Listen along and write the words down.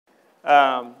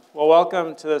Well,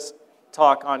 welcome to this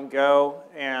talk on Go,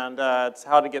 and it's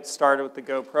how to get started with the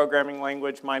Go programming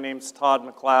language. My name's Todd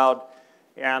McLeod,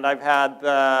 and I've had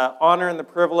the honor and the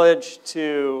privilege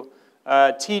to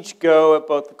teach Go at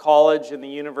both the college and the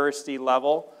university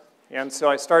level. And so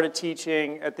I started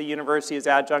teaching at the university as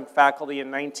adjunct faculty in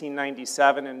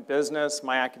 1997 in business.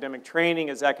 My academic training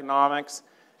is economics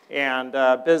and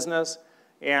business.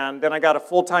 And then I got a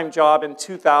full-time job in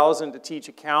 2000 to teach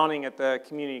accounting at the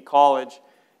community college,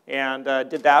 and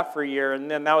did that for a year. And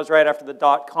then that was right after the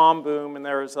dot-com boom, and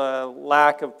there was a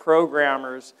lack of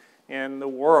programmers in the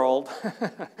world,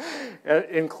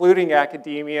 including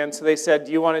academia. And so they said,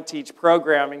 do you want to teach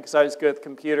programming? Because I was good with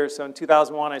computers. So in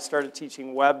 2001, I started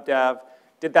teaching web dev,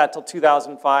 did that till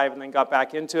 2005, and then got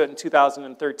back into it in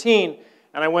 2013.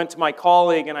 And I went to my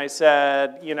colleague and I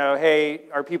said, you know, hey,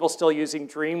 are people still using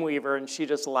Dreamweaver? And she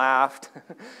just laughed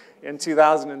in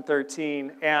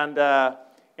 2013.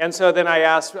 And so then I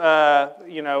asked,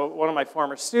 you know, one of my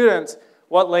former students,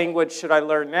 what language should I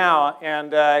learn now?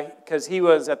 And because he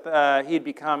was he'd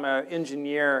become an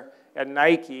engineer at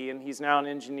Nike, and he's now an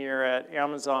engineer at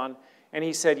Amazon. And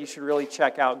he said, you should really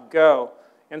check out Go.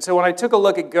 And so when I took a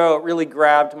look at Go, it really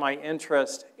grabbed my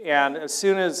interest. And as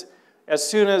soon as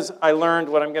I learned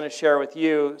what I'm going to share with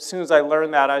you, as soon as I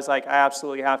learned that, I was like, I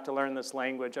absolutely have to learn this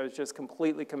language. I was just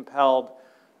completely compelled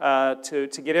to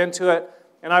get into it.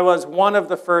 And I was one of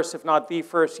the first, if not the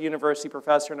first, university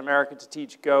professor in America to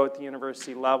teach Go at the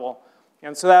university level.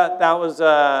 And so that was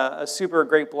a super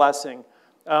great blessing.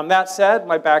 That said,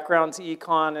 my background's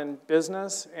econ and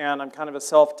business, and I'm kind of a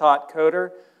self-taught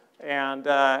coder. And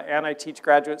I teach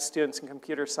graduate students in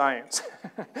computer science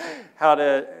how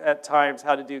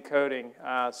to do coding.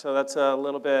 So that's a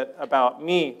little bit about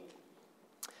me.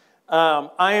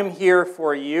 I am here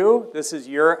for you. This is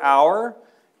your hour.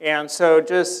 And so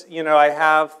just, you know, I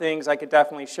have things I could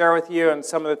definitely share with you. And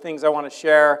some of the things I want to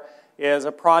share is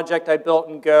a project I built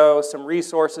in Go, some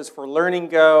resources for learning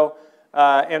Go,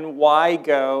 and why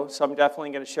Go. So I'm definitely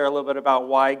going to share a little bit about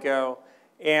why Go.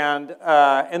 And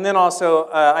then also,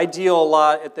 I deal a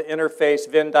lot at the interface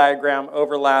Venn diagram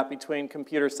overlap between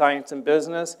computer science and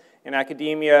business. In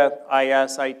academia,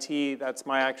 IS, IT, that's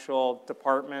my actual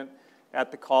department at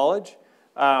the college.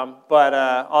 But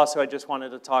also, I just wanted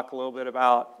to talk a little bit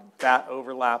about that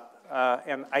overlap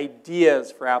and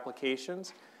ideas for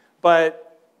applications.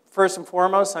 But first and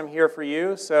foremost, I'm here for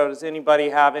you. So does anybody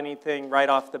have anything right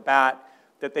off the bat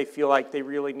that they feel like they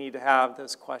really need to have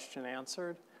this question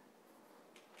answered?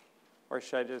 Or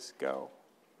should I just go?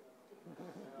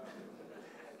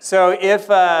 So if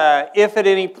at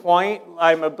any point,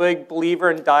 I'm a big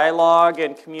believer in dialogue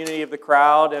and community of the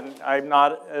crowd, and I'm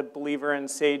not a believer in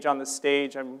sage on the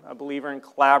stage. I'm a believer in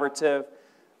collaborative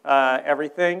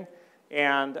everything.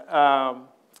 And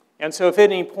so if at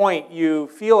any point you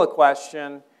feel a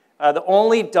question, the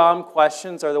only dumb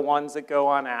questions are the ones that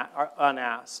go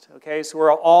unasked. Okay, so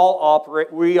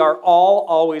we are all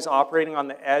always operating on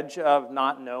the edge of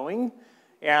not knowing,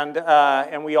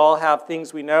 and we all have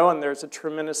things we know, and there's a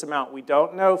tremendous amount we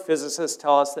don't know. Physicists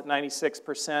tell us that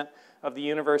 96% of the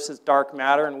universe is dark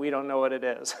matter, and we don't know what it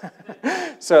is.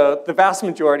 So the vast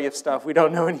majority of stuff we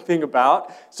don't know anything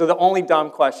about. So the only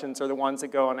dumb questions are the ones that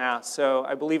go unasked. So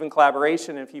I believe in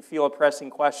collaboration. If you feel a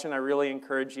pressing question, I really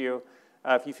encourage you.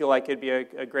 If you feel like it'd be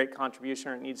a great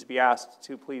contribution or it needs to be asked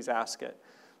to, please ask it.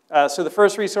 So the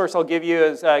first resource I'll give you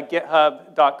is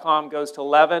github.com goes to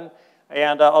 11.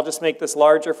 And I'll just make this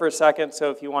larger for a second,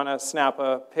 so if you want to snap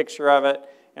a picture of it.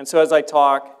 And so as I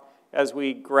talk, as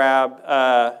we grab,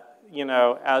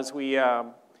 as we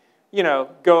go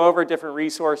over different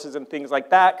resources and things like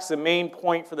that, because the main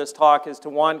point for this talk is to,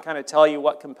 one, kind of tell you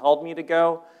what compelled me to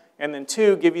go, and then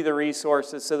two, give you the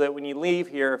resources so that when you leave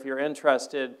here, if you're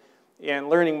interested in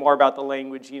learning more about the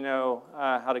language, you know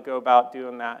how to go about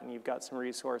doing that, and you've got some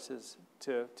resources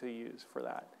to use for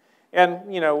that.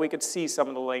 And, you know, we could see some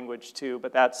of the language too,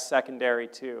 but that's secondary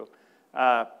to,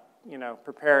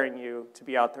 preparing you to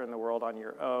be out there in the world on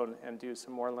your own and do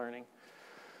some more learning.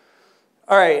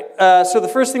 All right, so the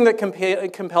first thing that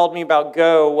compelled me about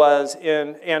Go was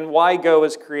and why Go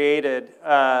was created.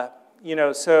 The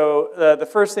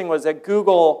first thing was that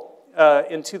Google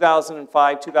in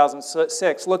 2005,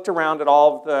 2006 looked around at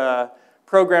all of the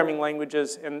programming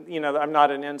languages, and, you know, I'm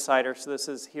not an insider, so this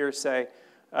is hearsay.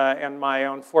 And my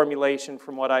own formulation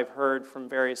from what I've heard from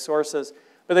various sources.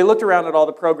 But they looked around at all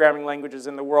the programming languages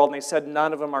in the world, and they said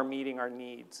none of them are meeting our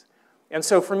needs. And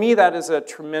so for me, that is a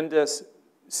tremendous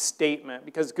statement,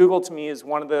 because Google, to me, is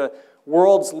one of the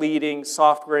world's leading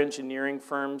software engineering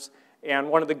firms, and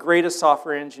one of the greatest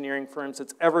software engineering firms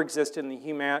that's ever existed in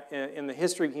the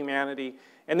history of humanity.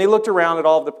 And they looked around at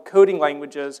all the coding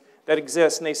languages that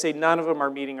exist, and they say none of them are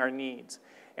meeting our needs.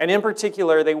 And in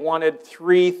particular, they wanted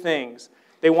 3 things.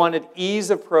 They wanted ease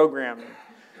of programming.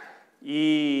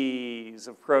 Ease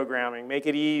of programming. Make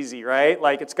it easy, right?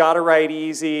 Like, it's got to write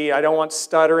easy. I don't want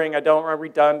stuttering. I don't want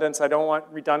redundancy. I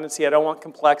don't want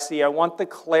complexity. I want the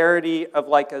clarity of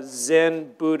like a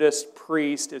Zen Buddhist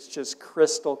priest. It's just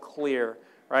crystal clear,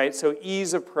 right? So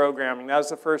ease of programming. That was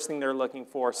the first thing they're looking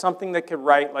for. Something that could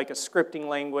write like a scripting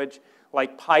language,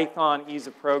 like Python, ease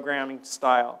of programming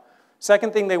style.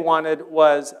 Second thing they wanted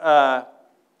was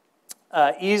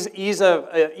ease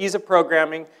of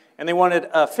programming, and they wanted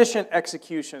efficient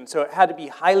execution. So it had to be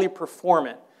highly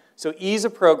performant. So ease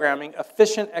of programming,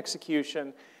 efficient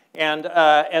execution, and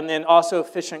then also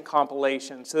efficient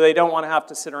compilation. So they don't want to have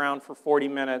to sit around for 40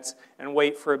 minutes and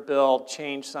wait for a build,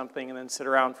 change something, and then sit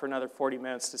around for another 40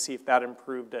 minutes to see if that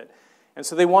improved it. And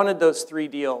so they wanted those 3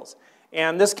 deals.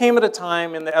 And this came at a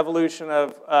time in the evolution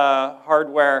of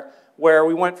hardware where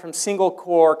we went from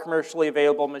single-core commercially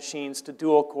available machines to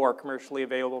dual-core commercially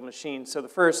available machines. So the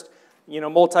first,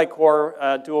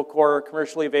 multi-core, dual-core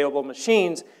commercially available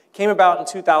machines came about in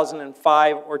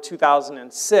 2005 or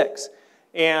 2006.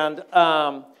 And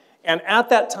at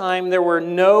that time, there were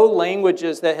no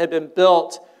languages that had been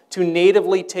built to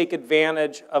natively take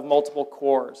advantage of multiple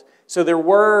cores. So there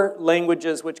were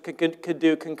languages which could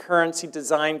do concurrency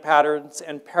design patterns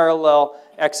and parallel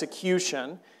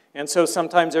execution. And so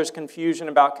sometimes there's confusion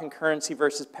about concurrency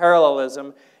versus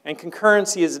parallelism. And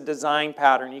concurrency is a design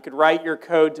pattern. You could write your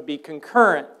code to be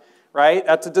concurrent, right?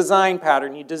 That's a design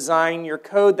pattern. You design your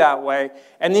code that way,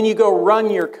 and then you go run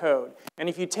your code. And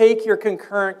if you take your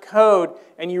concurrent code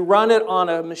and you run it on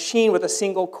a machine with a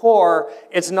single core,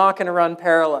 it's not going to run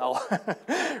parallel,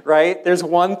 right? There's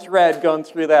one thread going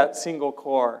through that single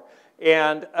core.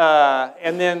 And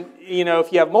then,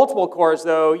 if you have multiple cores,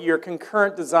 though, your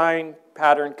concurrent design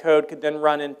pattern code could then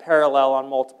run in parallel on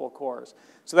multiple cores.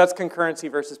 So that's concurrency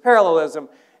versus parallelism.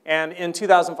 And in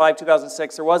 2005,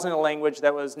 2006, there wasn't a language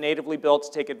that was natively built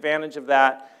to take advantage of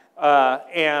that.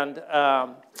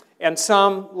 And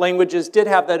some languages did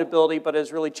have that ability, but it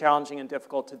was really challenging and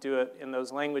difficult to do it in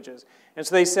those languages. And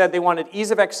so they said they wanted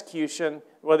ease of execution,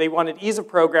 well, they wanted ease of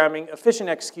programming, efficient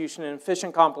execution, and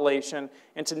efficient compilation,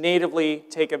 and to natively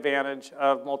take advantage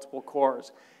of multiple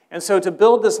cores. And so to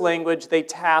build this language, they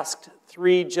tasked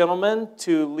 3 gentlemen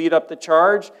to lead up the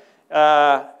charge.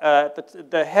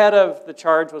 The head of the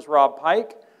charge was Rob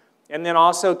Pike, and then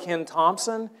also Ken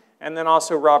Thompson, and then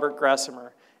also Robert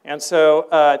Gressimer. And so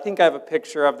I think I have a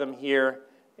picture of them here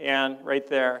and right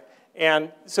there.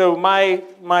 And so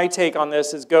my take on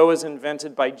this is Go is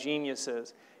invented by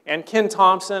geniuses. And Ken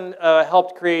Thompson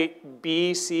helped create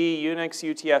B, C, Unix,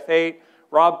 UTF-8.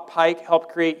 Rob Pike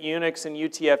helped create Unix and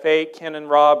UTF-8. Ken and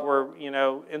Rob were,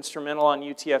 instrumental on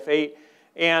UTF-8.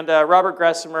 And Robert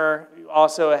Gressimer,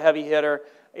 also a heavy hitter.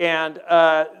 And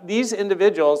these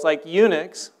individuals, like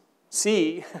Unix,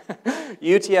 C,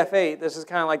 UTF-8, this is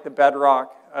kind of like the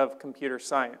bedrock of computer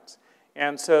science.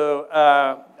 And so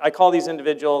I call these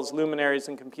individuals luminaries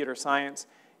in computer science.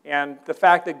 And the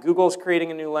fact that Google's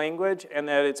creating a new language and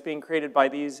that it's being created by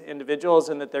these individuals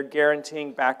and that they're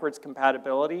guaranteeing backwards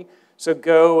compatibility. So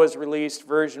Go was released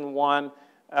version 1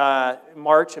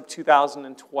 March of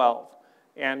 2012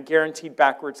 and guaranteed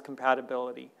backwards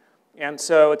compatibility. And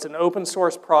so it's an open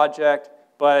source project,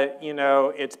 but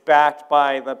it's backed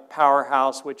by the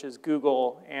powerhouse, which is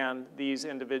Google and these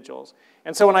individuals.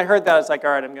 And so when I heard that, I was like,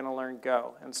 all right, I'm going to learn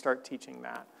Go and start teaching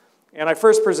that. And I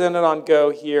first presented on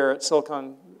Go here at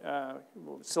Silicon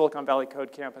Valley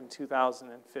Code Camp in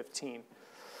 2015.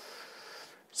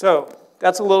 So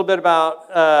that's a little bit about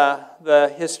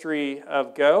the history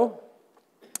of Go.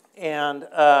 And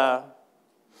the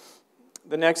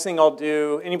next thing I'll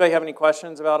do, anybody have any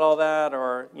questions about all that?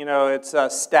 Or,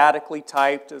 it's statically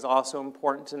typed is also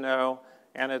important to know.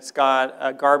 And it's got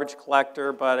a garbage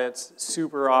collector, but it's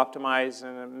super optimized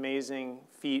and an amazing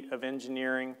feat of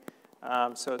engineering.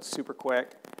 So it's super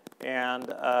quick. And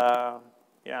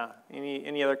yeah,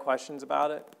 any other questions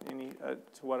about it?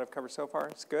 To what I've covered so far?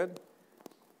 It's good?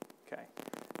 Okay.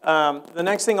 The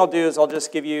next thing I'll do is I'll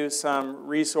just give you some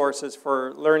resources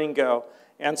for learning Go.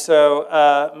 And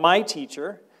so my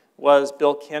teacher was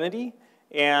Bill Kennedy,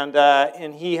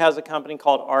 and he has a company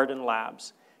called Arden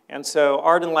Labs. And so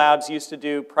Arden Labs used to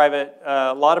do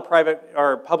a lot of private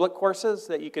or public courses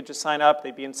that you could just sign up.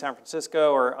 They'd be in San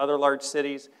Francisco or other large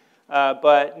cities.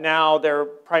 But now they're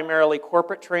primarily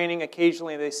corporate training.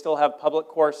 Occasionally they still have public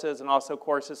courses and also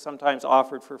courses sometimes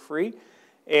offered for free.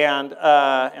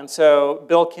 And so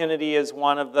Bill Kennedy is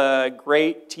one of the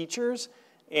great teachers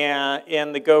and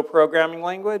in the Go programming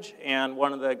language, and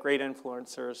one of the great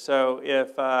influencers. So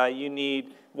if you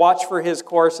need, watch for his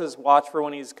courses, watch for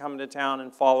when he's coming to town,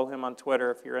 and follow him on Twitter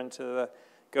if you're into the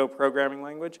Go programming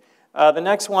language. The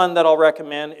next one that I'll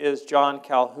recommend is John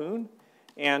Calhoun.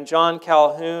 And John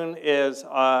Calhoun is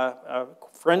a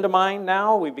friend of mine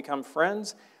now. We've become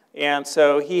friends. And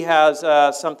so he has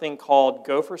something called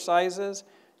Gopher Sizes.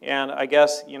 And I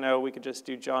guess, you know, we could just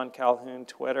do John Calhoun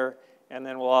Twitter. And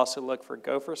then we'll also look for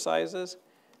Gopher Sizes.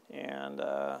 And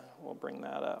we'll bring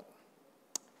that up.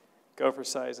 Gopher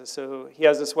Sizes. So he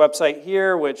has this website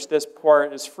here, which this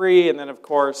part is free. And then, of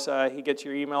course, he gets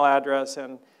your email address.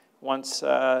 And once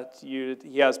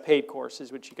he has paid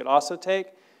courses, which you could also take.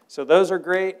 So those are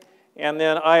great. And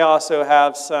then I also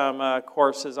have some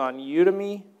courses on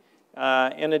Udemy,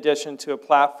 in addition to a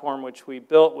platform which we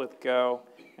built with Go.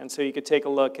 And so you could take a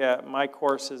look at my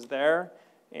courses there.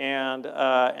 And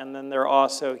then they're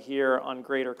also here on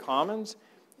Greater Commons.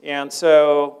 And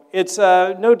so it's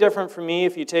no different for me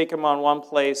if you take them on one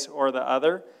place or the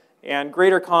other. And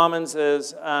Greater Commons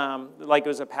is like it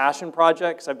was a passion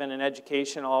project because I've been in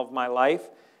education all of my life.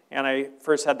 And I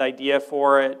first had the idea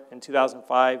for it in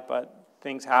 2005, but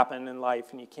things happen in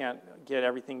life and you can't get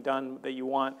everything done that you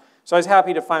want. So I was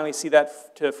happy to finally see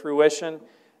that to fruition.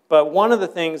 But one of the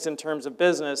things in terms of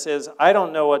business is I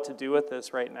don't know what to do with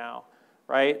this right now,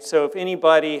 right? So if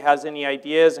anybody has any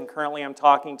ideas, and currently I'm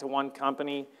talking to one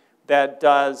company that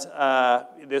does,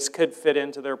 this could fit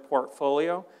into their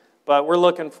portfolio, but we're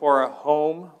looking for a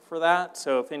home for that.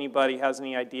 So if anybody has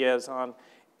any ideas on,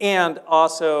 and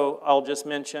also I'll just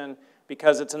mention,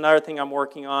 because it's another thing I'm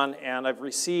working on, and I've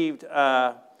received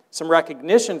some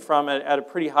recognition from it at a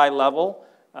pretty high level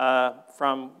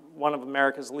from one of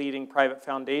America's leading private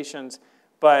foundations.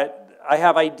 But I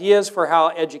have ideas for how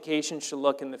education should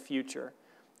look in the future.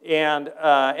 And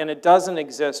it doesn't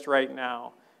exist right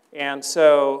now. And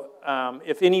so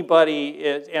if anybody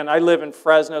is, and I live in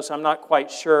Fresno, so I'm not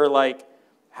quite sure like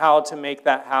how to make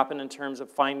that happen in terms of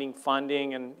finding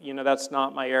funding. And you know, that's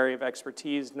not my area of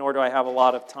expertise, nor do I have a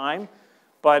lot of time.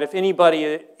 But if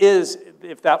anybody is,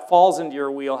 if that falls into your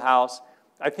wheelhouse,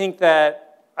 I think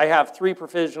that I have 3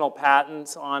 provisional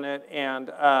patents on it,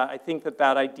 and I think that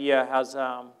that idea has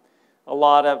a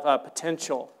lot of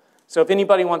potential. So if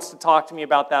anybody wants to talk to me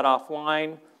about that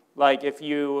offline, like if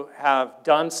you have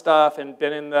done stuff and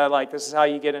been in the, like this is how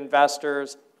you get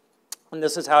investors, and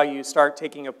this is how you start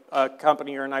taking a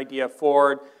company or an idea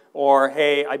forward, or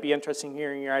hey, I'd be interested in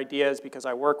hearing your ideas because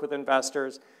I work with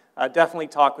investors, definitely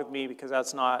talk with me because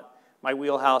that's not my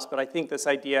wheelhouse, but I think this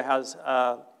idea has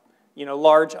you know,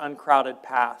 large uncrowded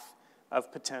path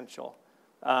of potential.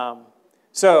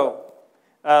 So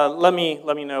let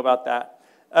me know about that.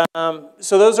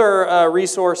 So those are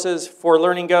resources for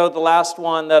Learning Go. The last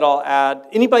one that I'll add.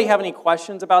 Anybody have any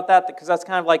questions about that? Because that's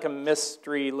kind of like a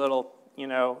mystery little, you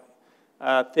know,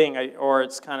 thing, or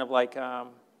it's kind of like,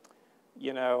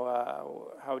 you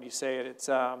know, how would you say it?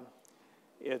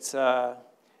 It's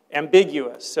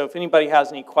ambiguous. So if anybody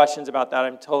has any questions about that,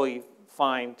 I'm totally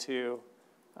fine to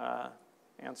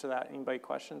answer that. Anybody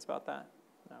questions about that?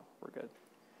 No, we're good.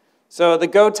 So the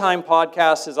Go Time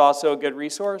podcast is also a good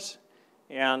resource.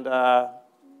 And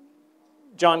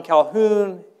John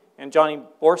Calhoun and Johnny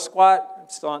Borsquat, I'm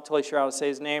still not totally sure how to say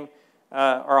his name,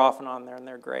 are often on there, and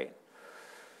they're great.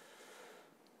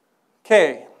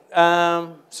 Okay,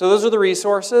 so those are the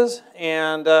resources.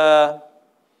 And I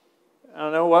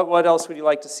don't know, what else would you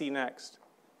like to see next?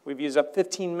 We've used up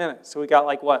 15 minutes, so we got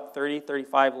like, what, 30,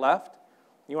 35 left?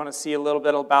 You want to see a little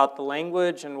bit about the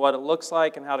language and what it looks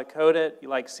like and how to code it? You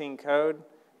like seeing code?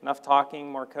 Enough talking,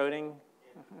 more coding?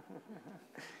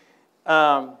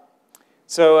 Sure,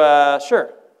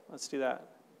 let's do that.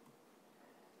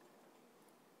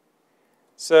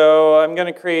 So I'm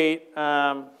going to create,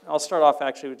 I'll start off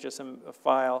actually with just a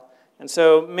file. And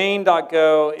so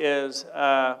main.go is,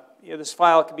 you know, this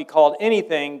file could be called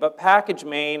anything, but package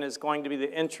main is going to be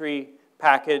the entry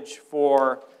package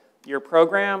for your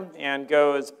program, and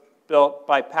Go is built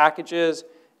by packages,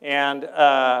 and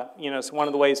you know, so one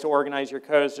of the ways to organize your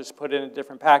code is just put it in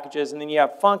different packages, and then you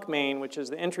have func main, which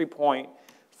is the entry point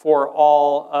for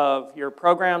all of your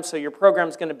programs. So your program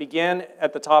is going to begin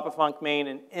at the top of func main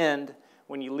and end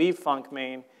when you leave func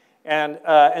main, and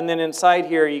then inside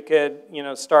here you could, you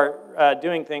know, start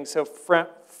doing things. So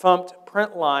funct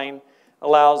print line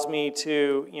allows me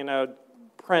to, you know,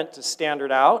 print to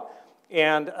standard out.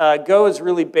 And Go is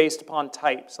really based upon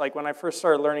types. Like when I first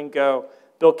started learning Go,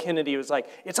 Bill Kennedy was like,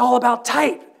 it's all about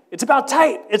type. It's about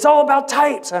type. It's all about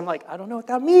types. I'm like, I don't know what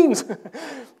that means.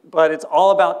 But it's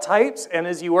all about types. And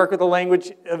as you work with the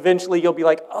language, eventually you'll be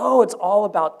like, oh, it's all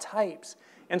about types.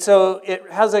 And so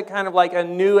it has a kind of like a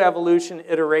new evolution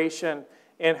iteration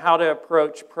in how to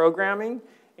approach programming.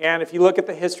 And if you look at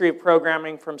the history of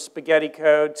programming from spaghetti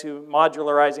code to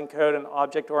modularizing code and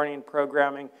object-oriented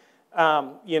programming,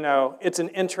 you know, it's an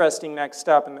interesting next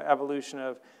step in the evolution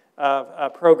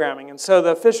of programming. And so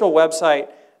the official website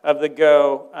of the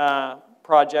Go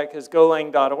project is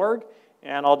golang.org.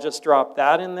 And I'll just drop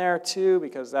that in there too,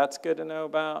 because that's good to know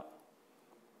about.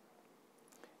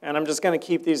 And I'm just going to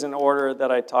keep these in order that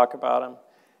I talk about them.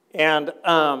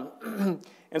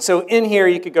 And so in here,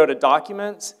 you could go to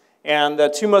documents. And the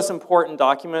two most important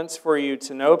documents for you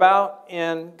to know about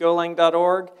in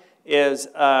golang.org is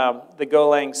the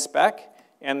Golang spec,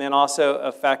 and then also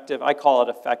effective, I call it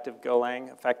effective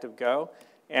Golang, effective Go.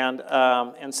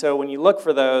 And so when you look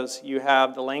for those, you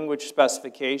have the language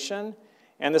specification.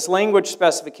 And this language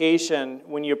specification,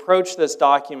 when you approach this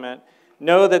document,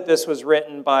 know that this was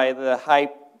written by the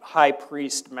high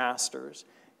priest masters.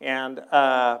 And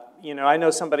you know, I know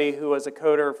somebody who was a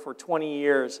coder for 20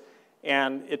 years,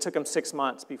 and it took him 6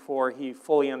 months before he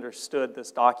fully understood this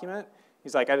document.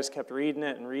 He's like, I just kept reading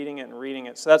it and reading it and reading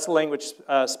it. So that's the language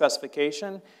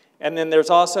specification. And then there's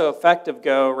also effective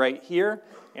Go right here.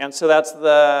 And so that's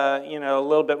the, you know, a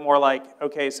little bit more like,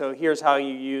 okay, so here's how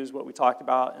you use what we talked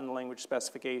about in the language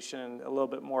specification, a little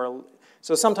bit more.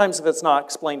 So sometimes if it's not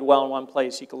explained well in one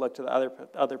place, you can look to the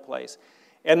other place.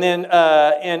 And then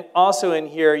and also in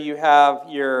here you have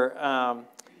your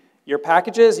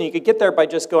packages, and you could get there by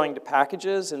just going to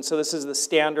packages. And so this is the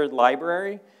standard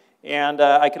library. And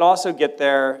I could also get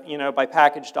there, you know, by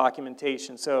package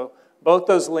documentation. So both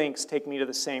those links take me to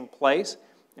the same place.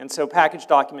 And so package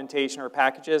documentation or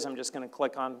packages, I'm just going to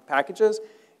click on packages.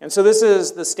 And so this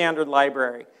is the standard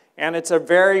library. And it's a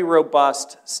very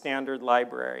robust standard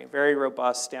library, very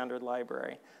robust standard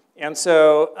library. And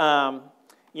so,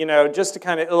 you know, just to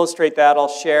kind of illustrate that, I'll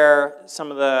share some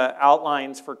of the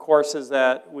outlines for courses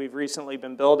that we've recently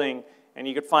been building. And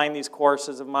you could find these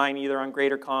courses of mine either on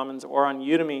Greater Commons or on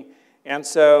Udemy. And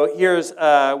so here's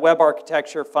Web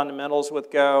Architecture Fundamentals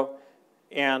with Go.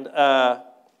 And I'm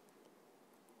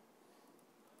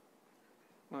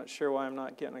not sure why I'm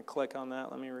not getting a click on that.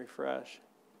 Let me refresh.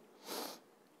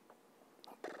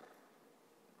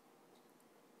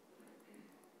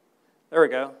 There we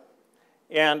go.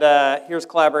 And here's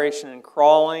collaboration and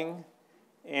crawling.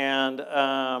 And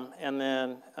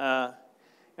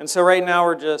so right now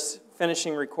we're just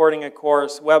finishing recording a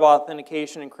course, Web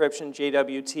Authentication, Encryption,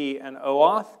 JWT, and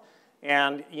OAuth.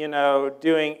 And, you know,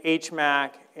 doing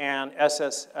HMAC and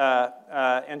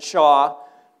and SHA,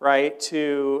 right,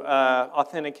 to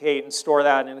authenticate and store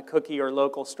that in a cookie or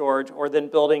local storage, or then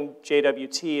building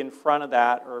JWT in front of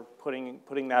that, or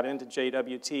putting that into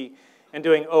JWT, and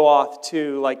doing OAuth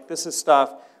 2. Like, this is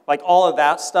stuff, like all of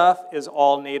that stuff is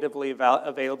all natively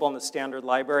available in the standard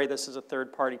library. This is a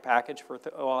third-party package for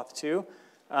OAuth 2,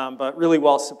 but really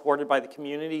well supported by the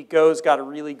community. Go's got a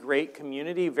really great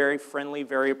community, very friendly,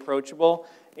 very approachable,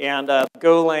 and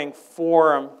Golang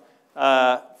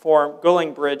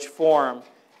Golang Bridge Forum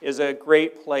is a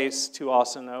great place to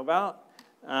also know about,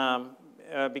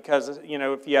 because, you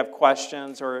know, if you have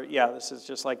questions, or, yeah, this is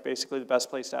just like basically the best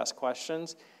place to ask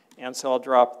questions. And so I'll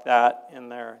drop that in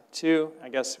there too. I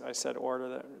guess I said order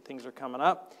that things are coming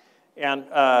up. And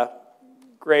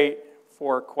great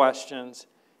for questions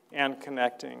and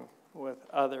connecting with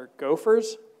other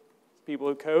gophers, people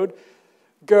who code.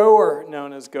 Go are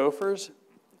known as gophers.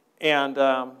 And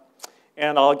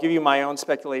I'll give you my own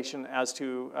speculation as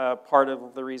to part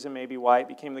of the reason maybe why it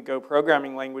became the Go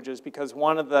programming language is because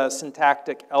one of the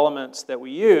syntactic elements that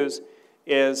we use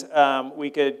is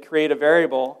we could create a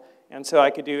variable, and so I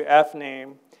could do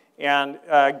fname, and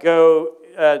Go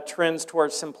trends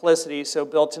towards simplicity, so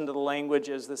built into the language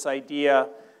is this idea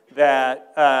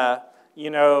that you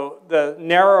know, the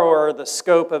narrower the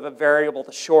scope of a variable,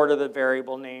 the shorter the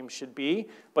variable name should be.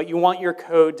 But you want your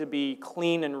code to be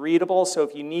clean and readable, so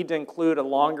if you need to include a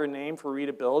longer name for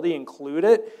readability, include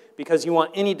it, because you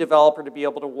want any developer to be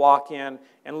able to walk in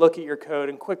and look at your code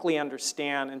and quickly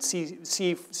understand and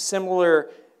see similar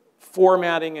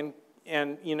formatting and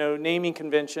you know, naming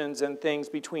conventions and things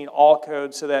between all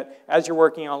codes, so that as you're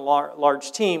working on a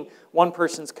large team, one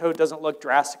person's code doesn't look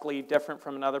drastically different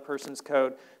from another person's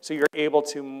code, so you're able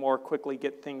to more quickly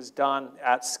get things done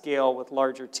at scale with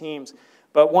larger teams.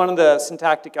 But one of the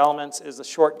syntactic elements is the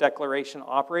short declaration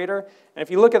operator. And if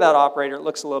you look at that operator, it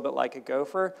looks a little bit like a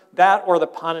gopher. That or the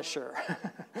Punisher,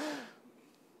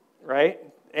 right?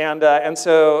 And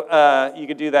so you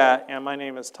could do that. And my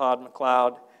name is Todd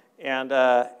McLeod. And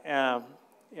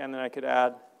then I could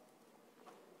add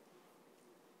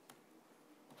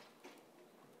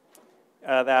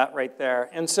that right there.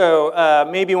 And so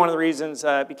maybe one of the reasons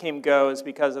it became Go is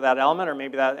because of that element, or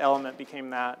maybe that element became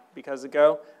that because of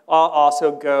Go.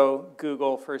 Also Go,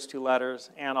 Google, first two letters,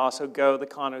 and also Go, the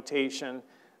connotation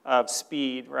of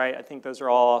speed, right? I think those are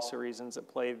all also reasons that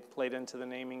played into the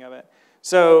naming of it.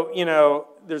 So, you know,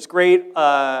 there's great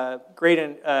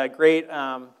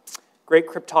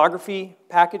cryptography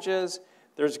packages.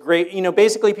 There's great, you know,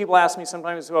 basically people ask me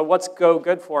sometimes, well, what's Go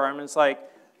good for? I mean, it's like,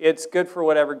 it's good for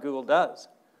whatever Google does.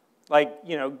 Like,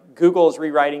 you know, Google is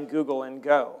rewriting Google in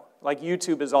Go. Like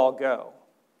YouTube is all Go.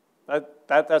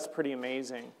 That's pretty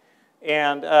amazing.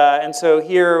 And so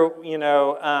here, you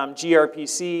know,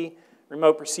 gRPC,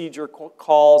 remote procedure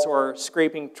calls, or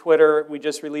scraping Twitter. We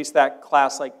just released that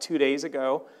class like 2 days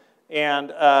ago. And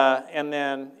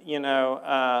then, you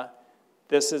know,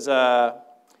 this is a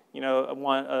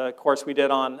course we did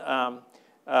on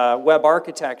web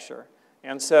architecture.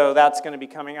 And so that's going to be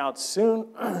coming out soon.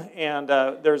 And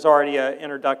there's already an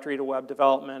introductory to web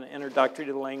development, introductory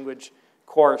to the language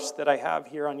course that I have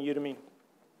here on Udemy.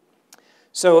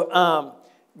 So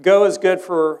Go is good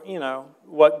for, you know,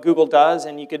 what Google does,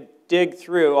 and you could dig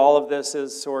through. All of this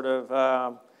is sort of,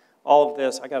 all of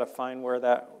this, I got to find where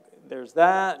that, there's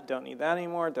that, don't need that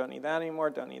anymore, don't need that anymore,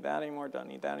 don't need that anymore, don't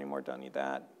need that anymore, don't need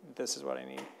that. This is what I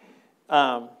need.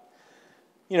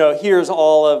 You know, here's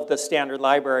all of the standard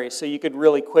library. So you could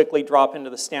really quickly drop into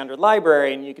the standard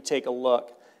library and you could take a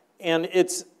look. And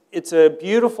it's a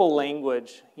beautiful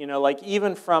language. You know, like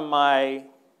even from my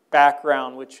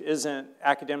background, which isn't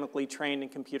academically trained in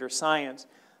computer science,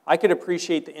 I could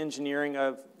appreciate the engineering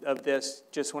of this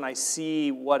just when I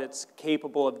see what it's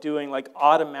capable of doing, like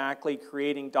automatically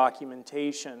creating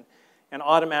documentation and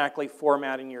automatically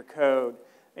formatting your code.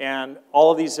 And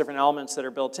all of these different elements that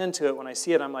are built into it, when I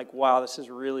see it, I'm like, wow, this is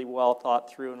really well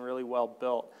thought through and really well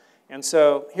built. And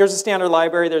so here's a standard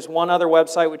library. There's one other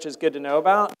website which is good to know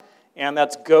about, and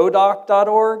that's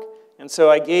godoc.org. And so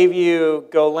I gave you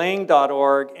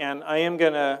golang.org, and I am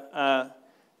going to,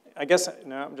 I guess,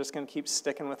 no, I'm just going to keep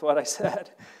sticking with what I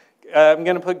said. I'm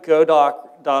going to put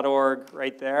godoc.org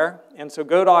right there. And so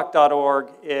godoc.org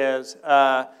is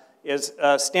a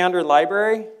standard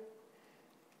library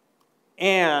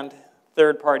and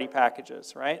third-party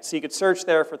packages, right? So you could search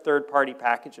there for third-party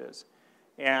packages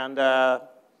and,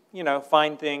 you know,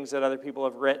 find things that other people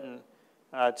have written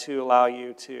to allow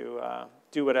you to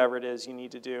do whatever it is you need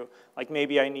to do. Like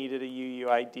maybe I needed a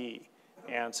UUID,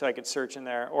 and so I could search in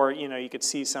there. Or, you know, you could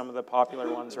see some of the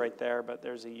popular ones right there, but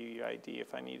there's a UUID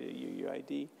if I needed a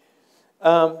UUID.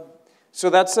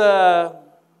 So that's a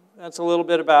little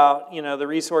bit about, you know, the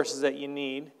resources that you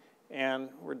need. And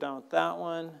we're done with that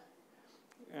one.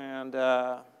 And,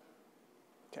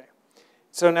 okay.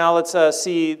 So now let's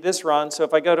see this run. So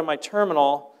if I go to my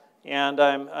terminal and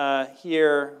I'm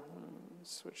here,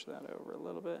 switch that over a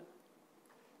little bit.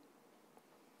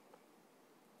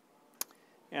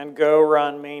 And go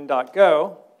run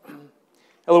main.go.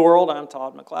 Hello world, I'm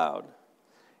Todd McLeod.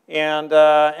 And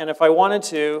if I wanted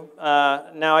to,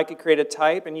 now I could create a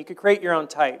type, and you could create your own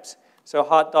types. So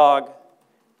hot dog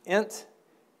int.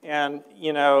 And,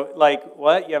 you know, like,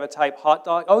 what? You have a type hot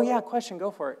dog? Oh, yeah, question, go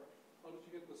for it. How did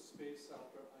you get the space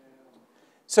out there?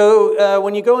 So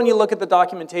when you go and you look at the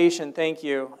documentation, thank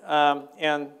you.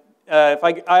 If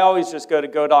I always just go to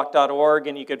godoc.org,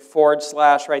 and you could /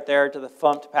 right there to the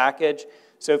thumped package.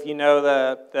 So if you know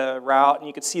the route, and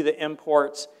you could see the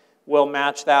imports will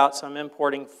match that. So I'm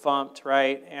importing thumped,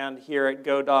 right? And here at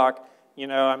godoc, you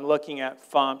know, I'm looking at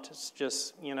thumped. It's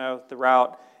just, you know, the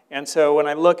route. And so when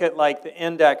I look at like the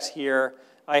index here,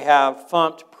 I have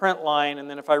thumped printline, and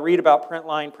then if I read about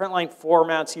printline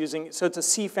formats using, so it's a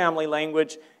C family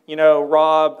language. You know,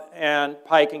 Rob and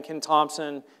Pike and Ken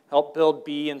Thompson helped build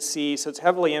B and C, so it's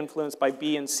heavily influenced by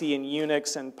B and C and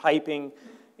Unix and piping.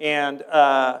 And,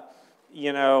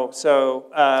 you know, so,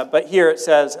 but here it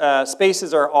says,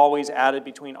 spaces are always added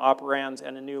between operands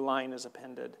and a new line is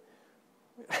appended.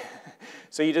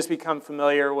 So you just become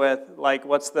familiar with, like,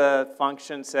 what's the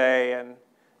function say, and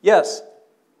yes?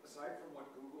 Aside from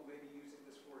what Google may be using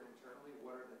this for internally,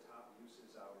 what are the top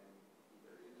uses out in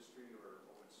either industry or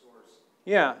open source?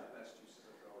 Yeah. The best uses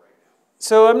of Go right now?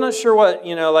 So I'm not sure what,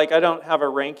 you know, like I don't have a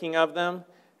ranking of them,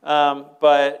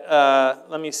 but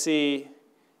let me see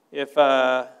if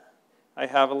I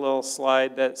have a little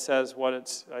slide that says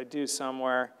what I do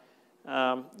somewhere.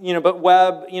 You know, but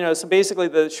web, you know, so basically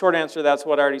the short answer, that's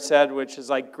what I already said, which is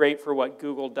like great for what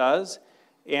Google does.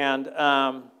 And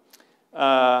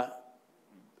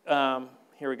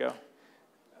here we go.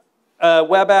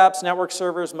 Web apps, network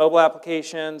servers, mobile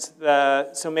applications.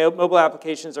 So mobile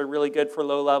applications are really good for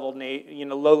low-level, you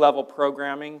know, low-level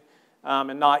programming.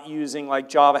 and not using, like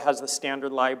Java has the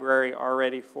standard library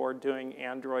already for doing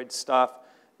Android stuff,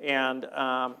 and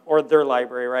or their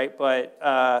library, right? But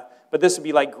this would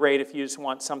be like great if you just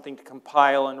want something to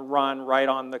compile and run right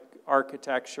on the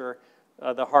architecture,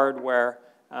 the hardware.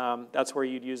 That's where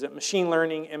you'd use it. Machine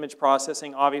learning, image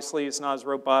processing, obviously it's not as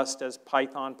robust as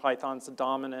Python. Python's the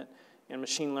dominant in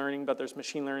machine learning, but there's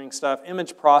machine learning stuff.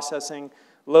 Image processing,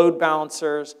 load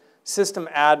balancers, system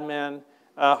admin,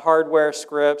 hardware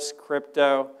scripts,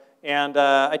 crypto. And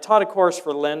I taught a course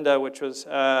for Linda, which was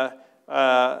a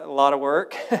lot of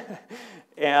work.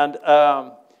 And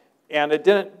it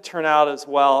didn't turn out as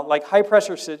well. Like high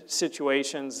pressure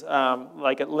situations,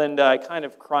 like at Linda, I kind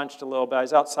of crunched a little bit. I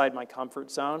was outside my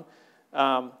comfort zone.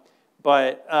 Also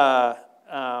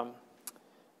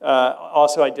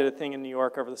I did a thing in New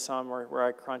York over the summer where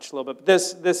I crunched a little bit.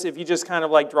 But this, if you just kind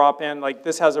of like drop in, like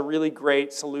this has a really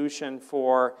great solution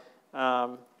for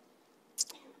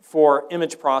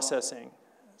image processing.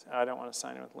 I don't want to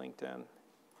sign in with LinkedIn.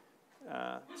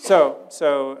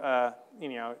 You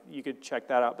know, you could check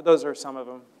that out. But those are some of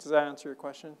them. Does that answer your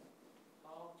question?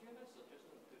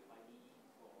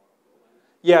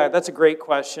 Yeah, that's a great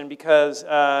question because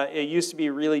it used to be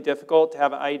really difficult to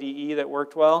have an IDE that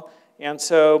worked well. And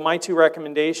so my two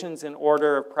recommendations in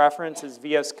order of preference is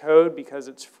VS Code because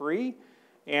it's free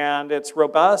and it's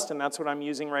robust, and that's what I'm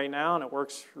using right now, and it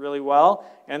works really well.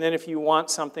 And then if you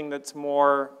want something that's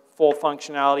more full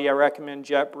functionality, I recommend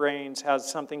JetBrains has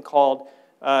something called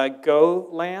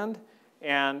golang.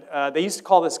 And they used to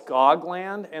call this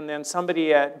Gogland, and then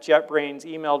somebody at JetBrains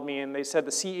emailed me, and they said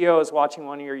the CEO is watching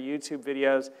one of your YouTube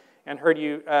videos and heard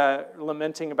you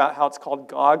lamenting about how it's called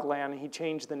Gogland, and he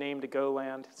changed the name to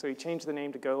Goland. So he changed the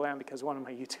name to Goland because of one of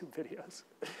my YouTube videos,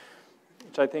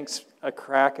 which I think's a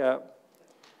crack up.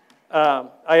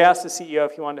 I asked the CEO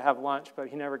if he wanted to have lunch, but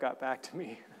he never got back to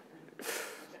me. I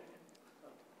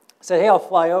said, hey, I'll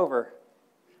fly over.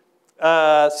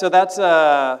 So that's...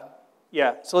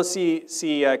 yeah, so let's see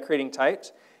creating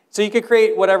types. So you could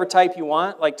create whatever type you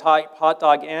want, like type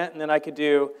hotdog int, and then I could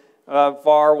do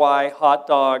var y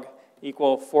hotdog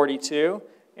equal 42.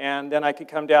 And then I could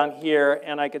come down here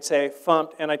and I could say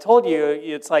fump. And I told you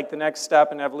it's like the next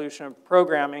step in evolution of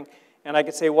programming. And I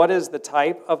could say, what is the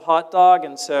type of hotdog?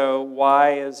 And so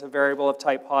y is a variable of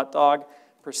type hotdog,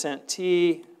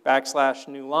 %t, /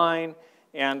 new line.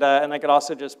 And I could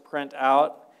also just print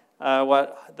out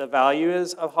what the value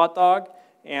is of hot dog.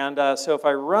 And so if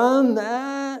I run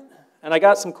that, and I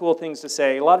got some cool things to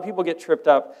say. A lot of people get tripped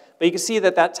up, but you can see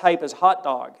that that type is hot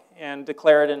dog and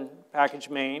declare it in package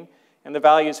main, and the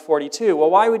value is 42.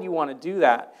 Well, why would you want to do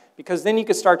that? Because then you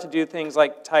could start to do things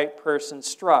like type person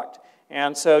struct.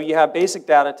 And so you have basic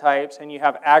data types, and you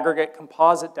have aggregate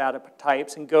composite data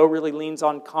types, and Go really leans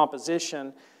on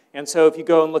composition. And so if you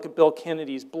go and look at Bill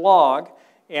Kennedy's blog,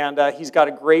 and he's got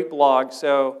a great blog,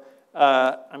 so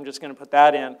I'm just going to put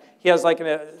that in. He has like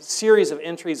a series of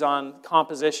entries on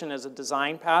composition as a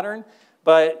design pattern,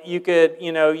 but you could,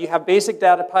 you have basic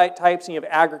data types and you have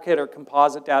aggregate or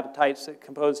composite data types that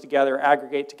compose together,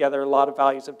 aggregate together a lot of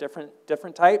values of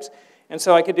different types. And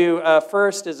so I could do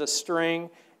first is a string,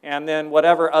 and then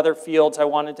whatever other fields I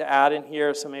wanted to add in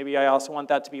here. So maybe I also want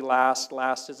that to be last.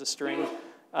 Last is a string.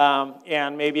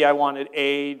 And maybe I wanted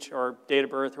age or date of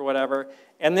birth or whatever.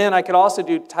 And then I could also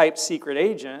do type secret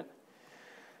agent.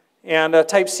 And a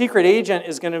type secret agent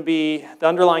is going to be, the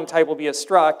underlying type will be a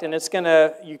struct, and it's going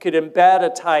to, you could embed a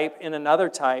type in another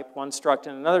type, one struct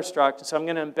in another struct. So I'm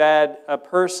going to embed a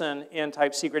person in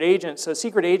type secret agent. So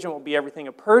secret agent will be everything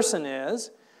a person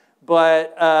is,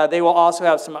 but they will also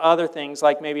have some other things,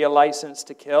 like maybe a license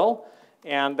to kill,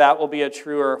 and that will be a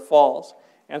true or a false.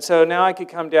 And so now I could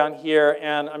come down here,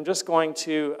 and I'm just going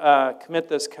to commit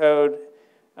this code.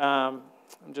 I'm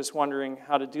just wondering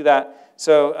how to do that.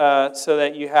 So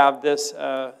that you have this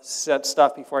set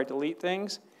stuff before I delete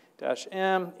things,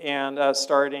 -m, and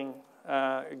starting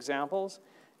examples,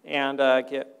 and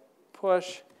get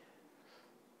push,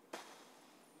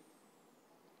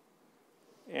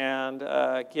 and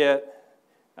get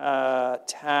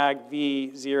tag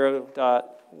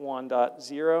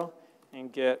v0.1.0,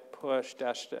 and get push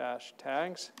 --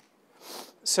 tags.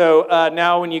 So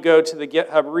now when you go to the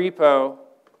GitHub repo,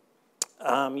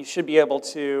 you should be able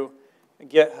to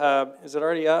GitHub, is it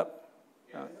already up?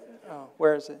 Oh,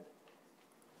 where is it?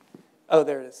 Oh,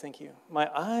 there it is, thank you. My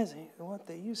eyes ain't what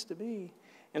they used to be.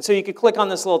 And so you could click on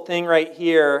this little thing right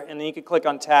here, and then you could click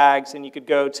on tags, and you could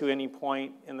go to any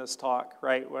point in this talk,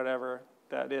 right, whatever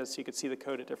that is, so you could see the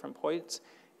code at different points,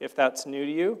 if that's new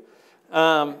to you.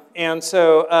 And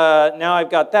so now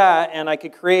I've got that, and I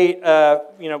could create,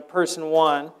 person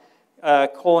one,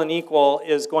 colon equal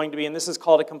is going to be, and this is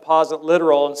called a composite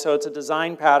literal, and so it's a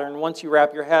design pattern. Once you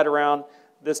wrap your head around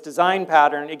this design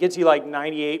pattern, it gets you like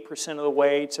 98% of the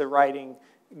way to writing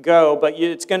Go, but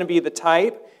it's going to be the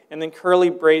type, and then curly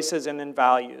braces, and then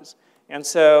values. And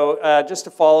so just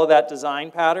to follow that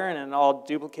design pattern, and I'll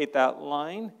duplicate that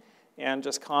line and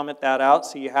just comment that out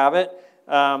so you have it.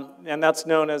 And that's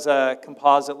known as a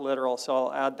composite literal, so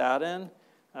I'll add that in,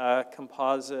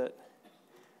 composite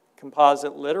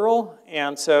literal.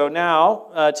 And so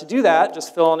now, to do that,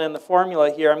 just filling in the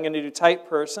formula here, I'm going to do type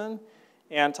person.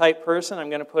 And type person, I'm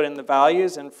going to put in the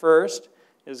values, and first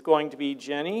is going to be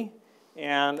Jenny.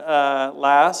 And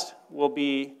last will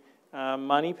be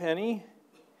Moneypenny.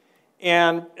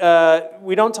 And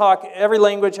we don't talk, every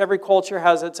language, every culture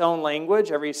has its own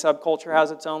language. Every subculture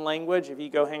has its own language. If you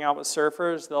go hang out with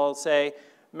surfers, they'll say,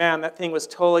 man, that thing was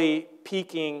totally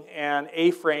peaking and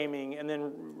A-framing and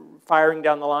then firing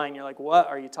down the line. You're like, what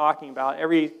are you talking about?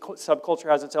 Every subculture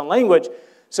has its own language.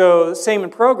 So same in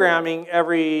programming,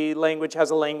 every language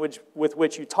has a language with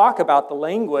which you talk about the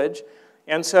language.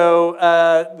 And so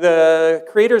the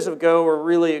creators of Go were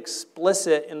really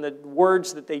explicit in the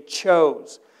words that they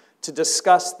chose to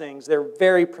discuss things. They're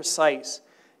very precise.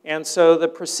 And so the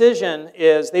precision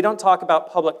is they don't talk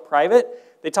about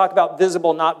public-private. They talk about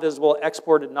visible, not visible,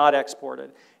 exported, not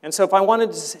exported. And so if I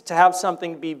wanted to have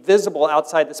something be visible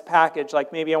outside this package,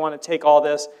 like maybe I want to take all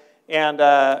this and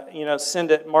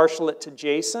send it, marshal it to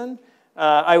JSON,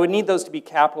 I would need those to be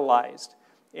capitalized.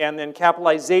 And then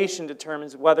capitalization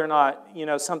determines whether or not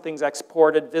something's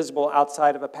exported, visible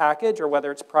outside of a package, or whether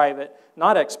it's private,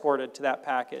 not exported to that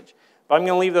package. But I'm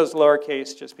going to leave those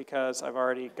lowercase just because I've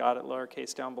already got it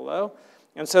lowercase down below.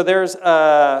 And so there's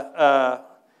a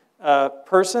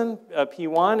person,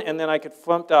 P1, and then I could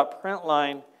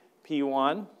flump.println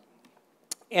P1.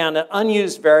 And an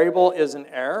unused variable is an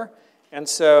error. And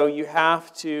so you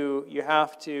have to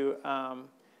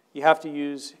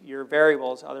use your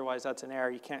variables, otherwise that's an error.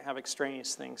 You can't have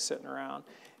extraneous things sitting around.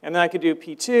 And then I could do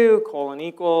P2, colon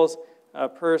equals,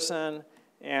 person,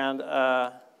 and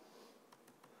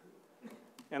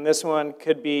this one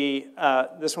could be,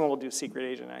 this one will do secret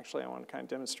agent, actually. I want to kind of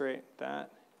demonstrate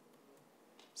that.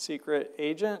 Secret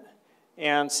agent.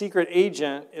 And secret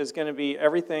agent is going to be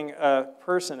everything a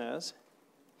person is.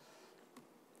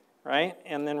 Right?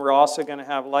 And then we're also going to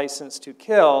have license to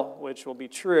kill, which will be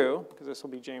true, because this will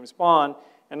be James Bond.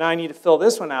 And now I need to fill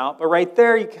this one out. But right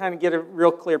there, you kind of get a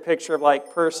real clear picture of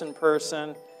like person,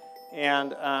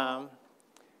 and hi,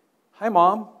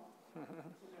 Mom.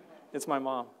 It's my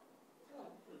mom.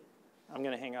 I'm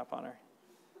going to hang up on her.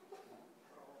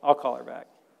 I'll call her back.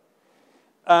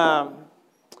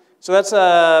 So that's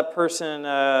person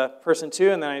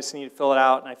 2, and then I just need to fill it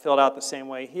out. And I fill it out the same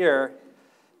way here.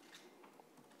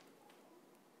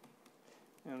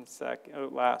 And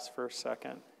first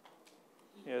second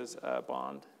is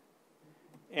Bond.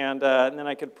 And then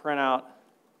I could print out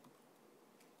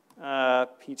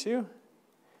P2.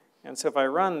 And so if I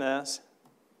run this,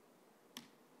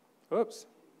 whoops.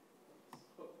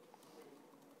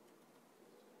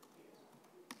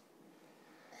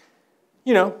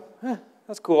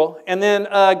 That's cool. And then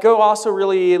Go also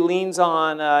really leans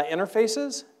on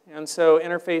interfaces. And so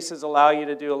interfaces allow you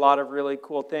to do a lot of really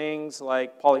cool things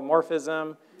like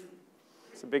polymorphism.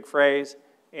 It's a big phrase.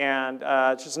 And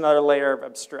it's just another layer of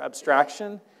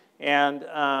abstraction. And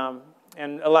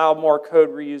allow more code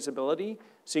reusability.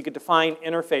 So you could define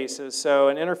interfaces.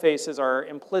 So interfaces are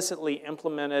implicitly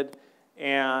implemented,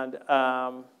 and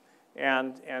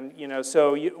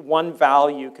so one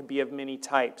value could be of many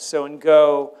types. So in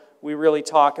Go, we really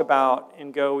talk about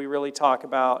and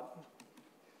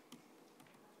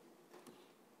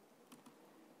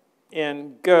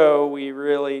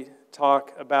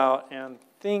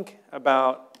think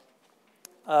about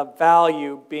a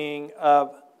value being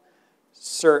of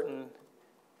certain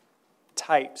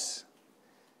types.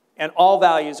 And all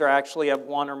values are actually of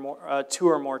two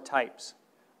or more types.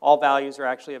 All values are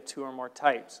actually of 2 or more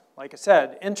types. Like I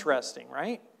said, interesting,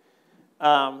 right?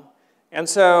 And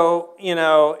so,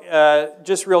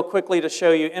 just real quickly to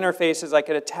show you interfaces, I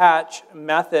could attach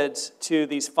methods to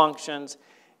these functions,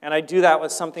 and I do that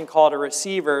with something called a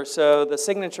receiver. So the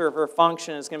signature of a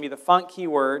function is going to be the func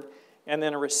keyword, and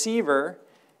then a receiver.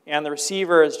 And the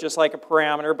receiver is just like a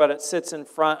parameter, but it sits in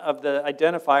front of the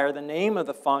identifier, the name of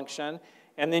the function.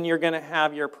 And then you're going to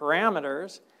have your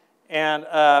parameters, and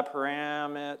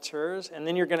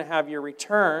then you're going to have your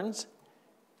returns.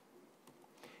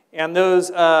 And those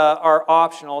are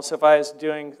optional. So if I was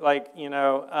doing like,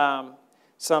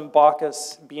 some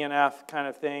Bacchus BNF kind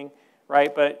of thing,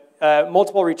 right? But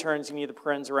multiple returns, you need the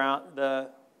parens around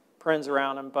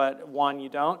them, but one you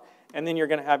don't. and then you're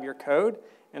going to have your code.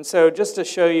 And so just to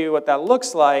show you what that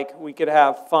looks like, we could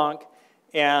have func,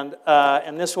 and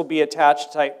this will be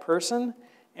attached type person,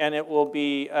 and it will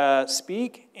be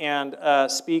speak, and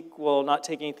speak will not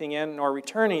take anything in nor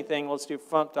return anything. Let's do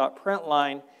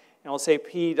func.println, and we'll say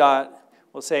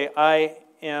we'll say I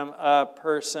am a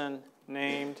person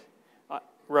named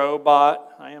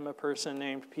robot. I am a person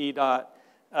named P dot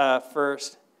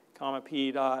first, comma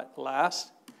P dot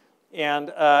last, and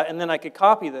then I could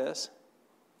copy this.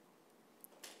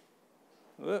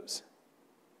 Whoops.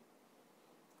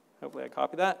 Hopefully I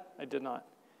copied that. I did not.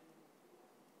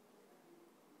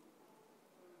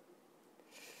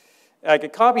 I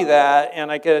could copy that,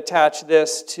 and I could attach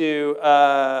this to,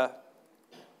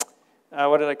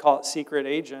 what did I call it? Secret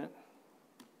agent.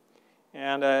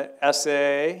 And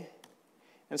essay.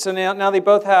 And so now they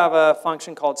both have a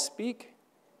function called speak.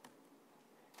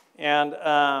 And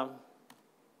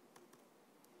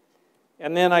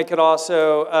then I could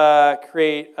also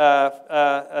create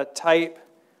a type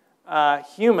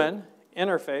human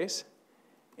interface.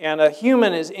 And a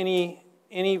human is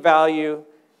any value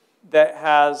that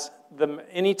has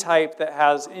any type that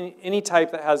has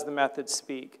the method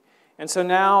speak. And so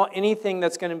now anything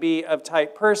that's going to be of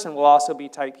type person will also be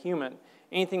type human.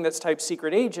 Anything that's type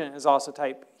secret agent is also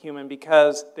type human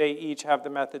because they each have the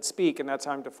method speak, and that's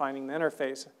how I'm defining the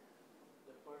interface.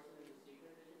 The person in the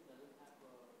secret agent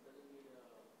doesn't need a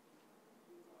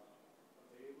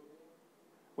variable there?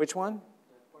 Which one?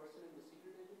 The person in the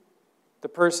secret agent? The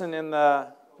person in the...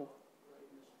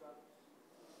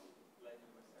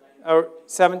 Oh,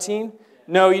 17?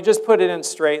 No, you just put it in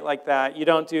straight like that. You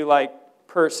don't do like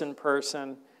person.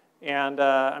 And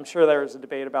I'm sure there was a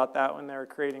debate about that when they were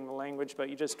creating the language, but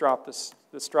you just drop the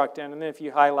struct in. And then if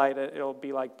you highlight it, it'll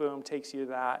be like, boom, takes you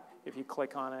to that if you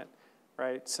click on it,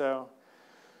 right? So,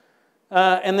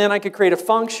 and then I could create a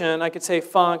function. I could say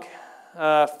func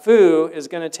foo is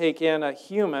going to take in a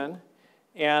human.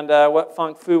 And what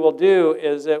func foo will do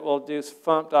is it will do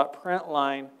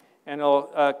func.println, and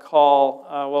it'll call,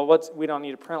 we don't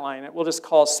need a print line. We'll just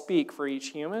call speak for each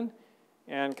human,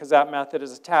 and because that method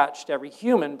is attached to every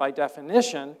human by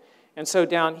definition. And so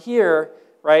down here,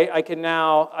 right, I can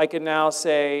now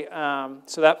say,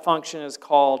 so that function is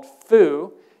called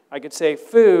foo. I could say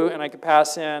foo, and I could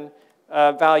pass in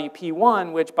value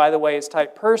p1, which, by the way, is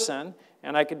type person.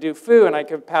 And I could do foo, and I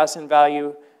could pass in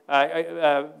value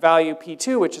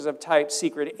p2, which is of type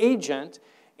secret agent.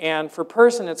 And for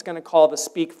person, it's going to call the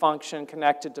speak function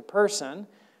connected to person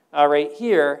right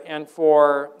here. And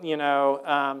for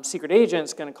secret agent,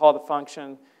 it's going to call the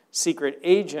function secret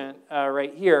agent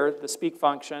right here, the speak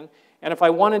function. And if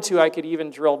I wanted to, I could even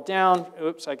drill down.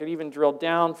 Oops, I could even drill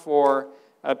down for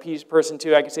person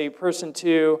 2. I could say person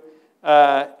 2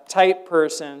 type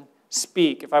person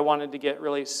speak if I wanted to get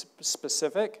really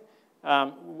specific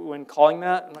when calling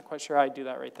that. I'm not quite sure how I'd do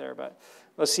that right there, but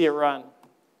let's see it run.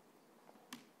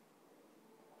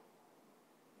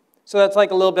 So that's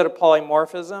like a little bit of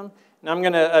polymorphism. Now I'm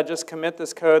going to just commit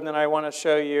this code, and then I want to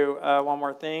show you one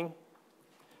more thing.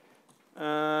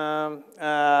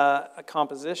 A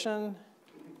composition,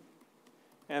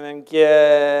 and then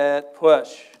git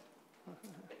push.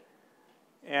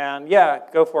 And yeah,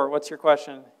 go for it. What's your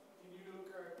question? Can you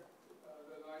look at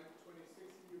the line 26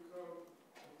 in your code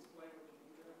and explain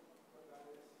what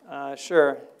that is?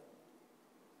 Sure.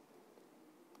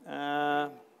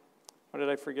 What did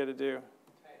I forget to do?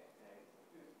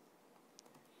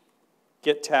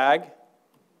 Git tag.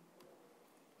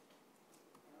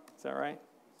 Is that right?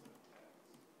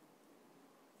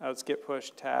 Oh, it's git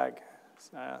push tag.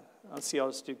 Let's see,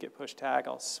 I'll just do git push tag.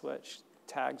 I'll switch.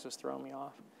 Tags just throw me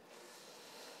off.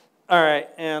 All right,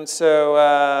 and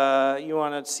so you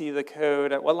want to see the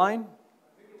code at what line? I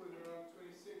think it was around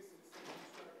 26. It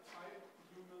said type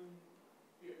human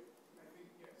here. I think,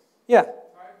 yes. Yeah.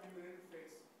 Type human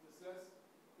interface. Does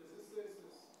this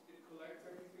say it collects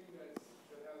everything that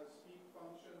has a speak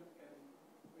function and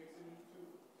makes it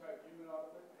into type human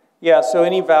object? Yeah, so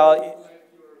any value.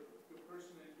 Like your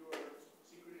person and your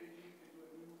secret agent into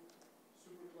a new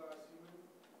superclass human?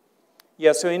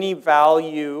 Yeah, so any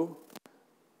value,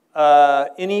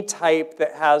 any type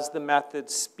that has the method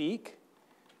speak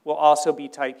will also be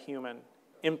type human,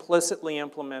 implicitly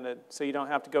implemented, so you don't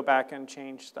have to go back and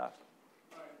change stuff.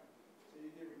 So you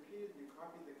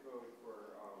copied the code for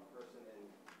person and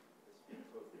the speak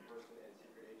code for person and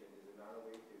secret agent. Is it not a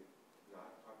way to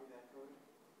not copy that code?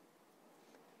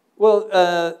 Well,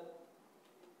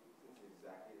 It's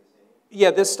exactly the same.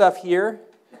 yeah, this stuff here.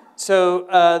 So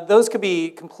those could be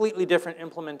completely different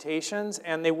implementations,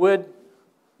 and they would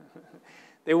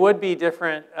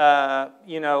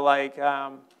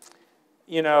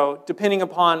depending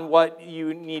upon what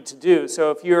you need to do.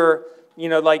 So if you're,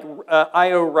 like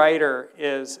IO writer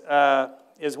is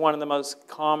one of the most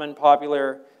common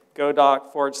popular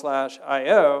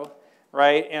godoc/IO,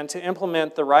 right? And to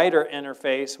implement the writer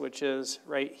interface, which is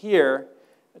right here,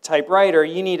 typewriter,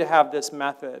 you need to have this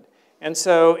method. And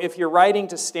so if you're writing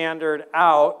to standard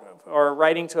out or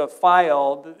writing to a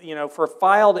file, for a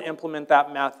file to implement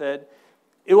that method,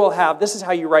 it will have, this is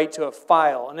how you write to a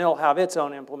file, and it'll have its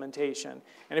own implementation.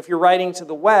 And if you're writing to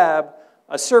the web,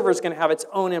 a server is going to have its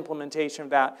own implementation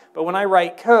of that. But when I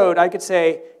write code, I could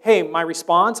say, hey, my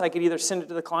response, I could either send it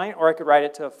to the client or I could write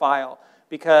it to a file,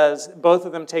 because both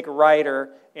of them take a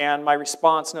writer, and my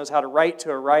response knows how to write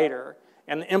to a writer.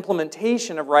 And the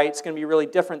implementation of write is going to be really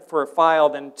different for a file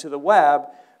than to the web,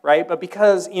 right? But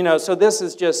because, so this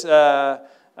is just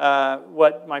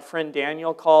what my friend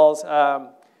Daniel calls,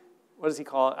 what does he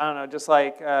call it? I don't know, just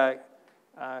like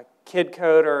kid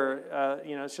code, or,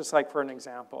 it's just like for an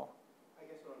example. I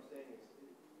guess what I'm saying is,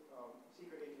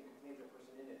 secret agent contains a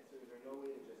person in it, so is there no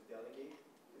way to just delegate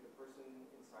to the person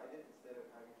inside it instead of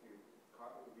having to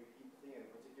repeat the thing? And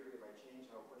particularly if I change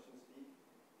how a person speaks,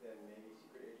 then maybe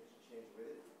secret agents should change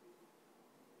with it?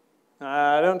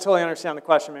 I don't totally understand the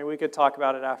question. Maybe we could talk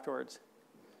about it afterwards.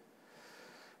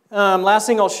 Last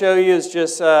thing I'll show you is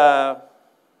just,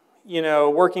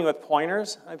 working with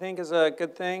pointers, I think, is a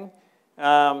good thing.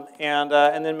 And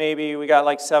then maybe we got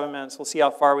like 7 minutes. We'll see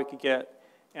how far we could get.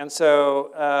 And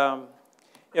so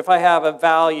if I have a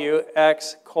value,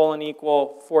 x =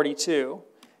 42,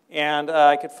 and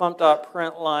I could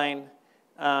func.println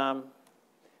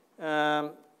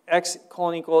x :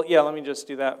 yeah, let me just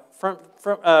do that.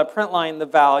 Println the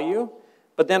value,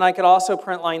 but then I could also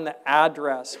println the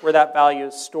address where that value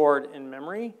is stored in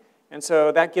memory. And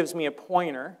so that gives me a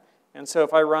pointer. And so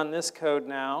if I run this code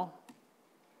now,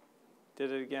 did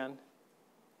it again.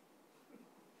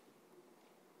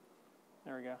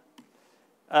 There we go.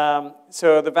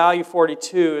 So the value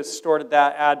 42 is stored at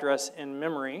that address in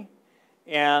memory.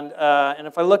 And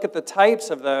if I look at the types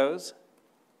of those,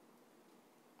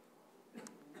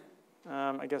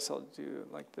 I guess I'll do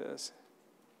it like this.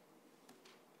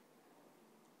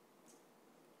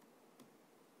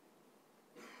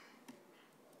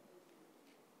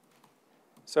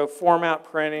 So format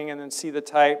printing, and then see the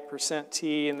type,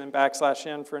 %t, and then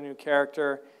 \n for a new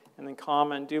character, and then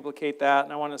comma and duplicate that.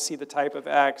 And I want to see the type of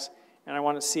x, and I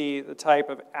want to see the type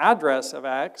of address of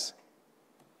x.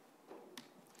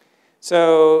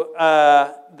 So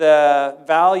the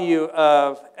value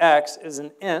of x is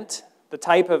an int.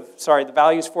 The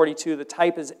value is 42. The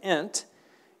type is int.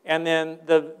 And then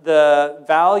the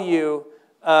value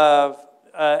of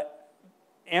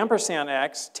ampersand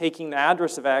x, taking the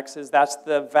address of x, that's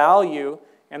the value,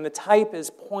 and the type is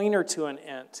pointer to an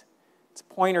int. It's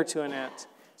pointer to an int.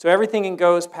 So everything in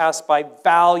Go is passed by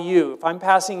value. If I'm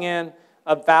passing in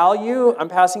a value, I'm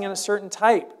passing in a certain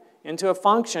type into a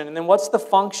function. And then what's the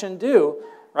function do?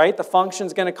 Right? The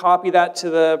function's going to copy that to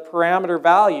the parameter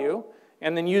value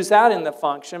and then use that in the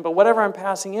function. But whatever I'm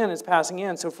passing in is passing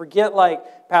in. So forget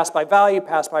like pass by value,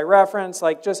 pass by reference,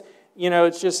 like just,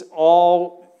 it's just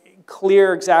all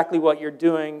clear exactly what you're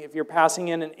doing. If you're passing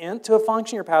in an int to a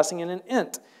function, you're passing in an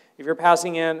int. If you're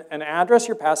passing in an address,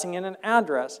 you're passing in an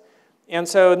address. And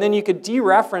so then you could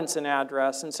dereference an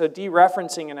address. And so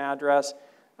dereferencing an address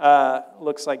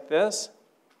looks like this.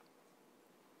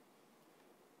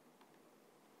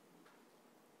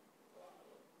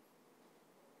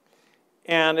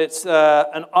 And it's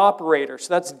an operator.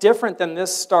 So that's different than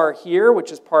this star here,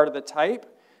 which is part of the type.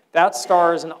 That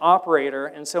star is an operator.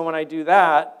 And so when I do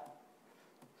that,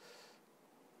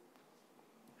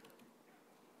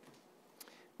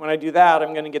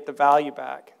 I'm going to get the value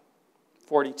back,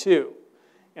 42.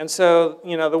 And so,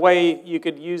 the way you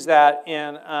could use that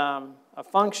in a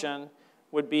function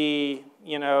would be,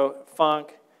 func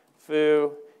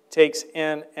foo takes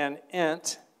in an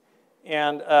int,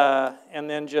 and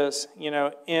then just,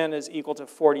 n is equal to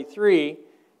 43,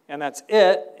 and that's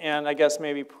it. And I guess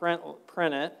maybe print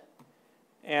it,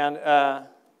 and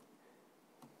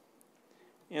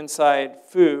inside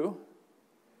foo.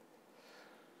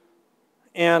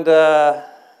 And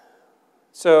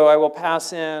so I will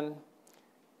pass in,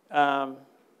 so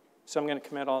I'm going to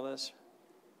commit all this.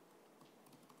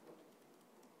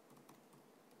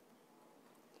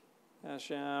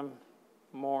 Shm,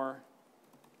 more,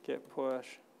 git push,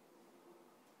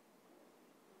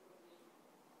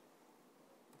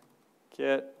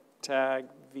 git tag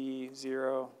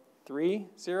v030,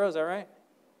 is that right?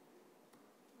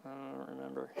 I don't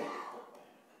remember.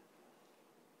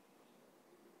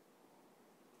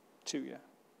 2, yeah.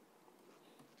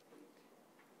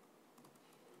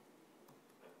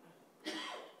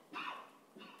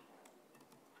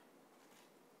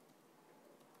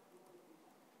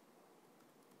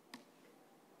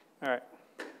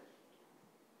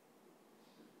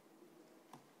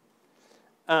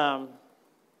 So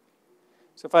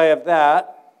if I have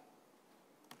that,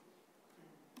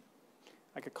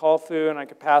 I could call foo and I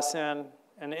could pass in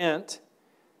an int,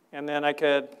 and then I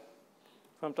could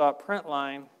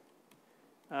fump.println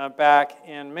back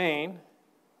in main,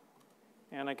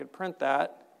 and I could print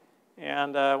that.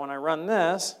 And when I run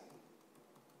this,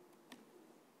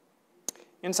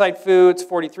 inside foo it's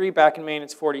 43, back in main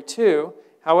it's 42.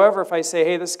 However, if I say,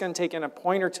 hey, this is going to take in a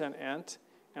pointer to an int,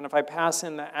 and if I pass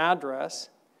in the address,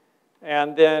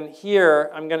 and then here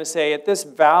I'm going to say at this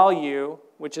value,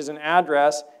 which is an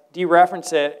address,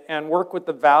 dereference it and work with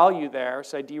the value there.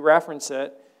 So I dereference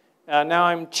it. Now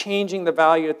I'm changing the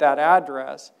value at that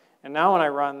address. And now when I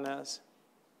run this,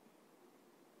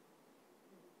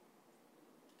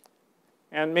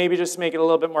 and maybe just to make it a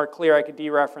little bit more clear, I could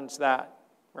dereference that,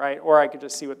 right? Or I could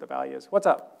just see what the value is. What's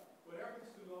up? What happens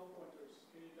to null pointers?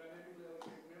 Can you dynamically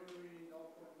allocate memory,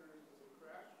 null pointers? Does it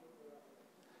crash?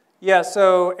 Yeah,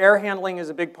 so error handling is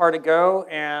a big part of Go,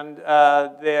 and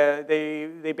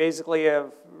they basically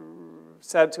have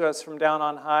said to us from down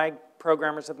on high,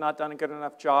 programmers have not done a good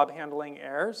enough job handling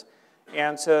errors.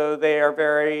 And so they are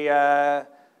very, you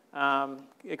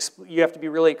have to be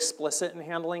really explicit in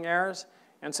handling errors.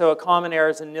 And so a common error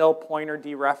is a nil pointer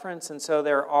dereference. And so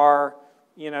there are,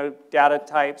 data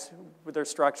types with their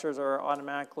structures are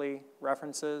automatically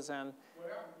references. And what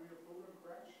happened? Will your program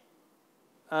crash?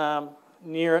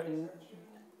 near. What does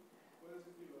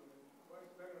it do? What's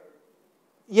better?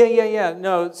 Yeah.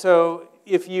 No, so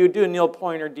if you do a nil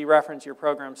pointer dereference, your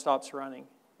program stops running.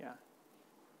 Yeah.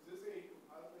 Is this a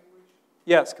compiled language?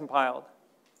 Yes, compiled.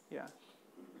 Yeah.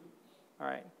 All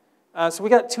right. So we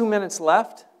got 2 minutes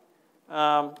left.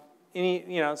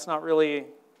 It's not really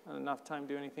enough time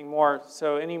to do anything more.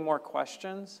 So any more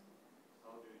questions?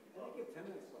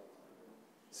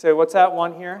 So what's that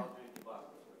one here?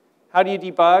 How do you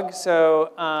debug?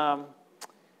 So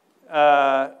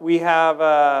we have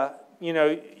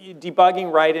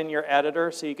debugging right in your editor.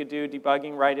 So you could do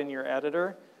debugging right in your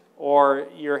editor, or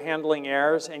you're handling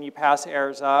errors and you pass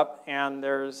errors up, and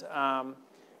there's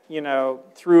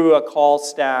through a call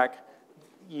stack,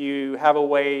 you have a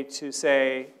way to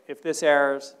say, if this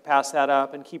errors, pass that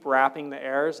up and keep wrapping the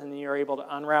errors, and then you're able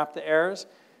to unwrap the errors.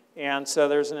 And so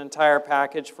there's an entire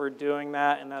package for doing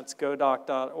that, and that's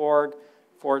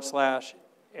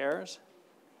godoc.org/errors.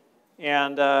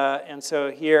 And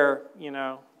so here,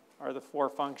 are the 4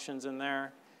 functions in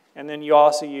there. And then you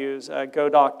also use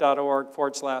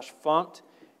godoc.org/fumped,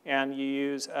 and you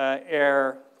use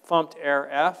fumped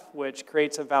errorf, which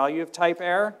creates a value of type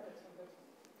error,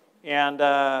 and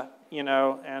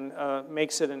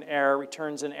makes it an error,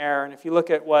 returns an error. And if you look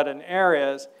at what an error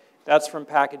is, that's from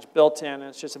package built-in, and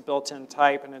it's just a built-in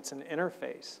type, and it's an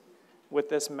interface with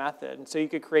this method. And so you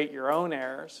could create your own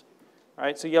errors,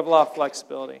 right? So you have a lot of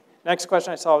flexibility. Next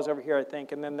question I saw was over here, I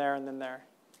think, and then there, and then there.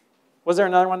 Was there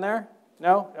another one there?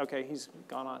 No? Okay, he's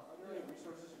gone on.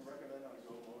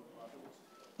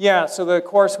 Yeah, so the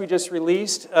course we just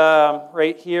released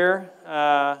right here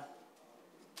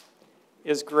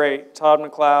is great. Todd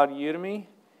McLeod, Udemy.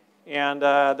 And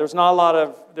there's not a lot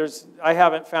of, I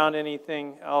haven't found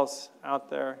anything else out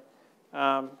there.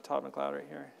 Todd McLeod right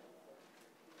here.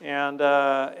 And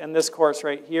in this course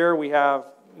right here, we have,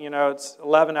 it's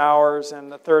 11 hours,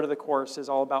 and a third of the course is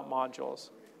all about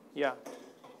modules. Yeah.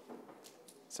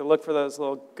 So look for those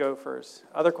little gophers.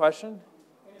 Other question?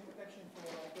 Any protection for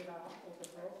data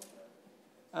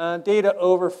overflow? Data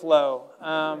overflow.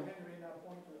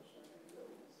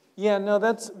 Yeah, no,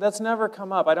 that's never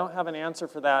come up. I don't have an answer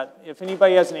for that. If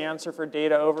anybody has an answer for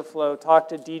data overflow, talk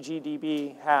to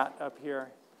DGDB hat up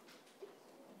here.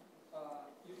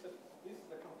 You said this is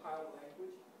the compiled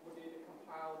language. Would it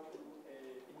compile to an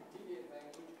intermediate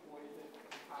language, or is it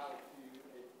compiled to a machine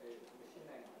language?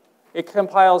 It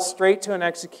compiles straight to an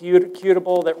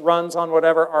executable that runs on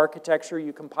whatever architecture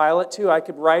you compile it to. I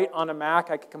could write on a Mac.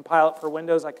 I could compile it for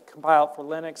Windows. I could compile it for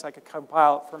Linux. I could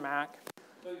compile it for Mac.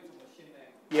 So it's a machine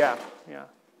language. Yeah.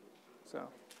 So.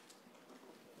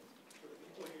 For the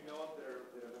people you know up there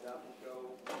that have adopted Go,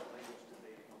 what language do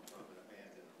they come from and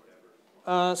abandon or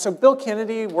whatever? So Bill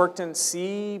Kennedy worked in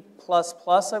C++,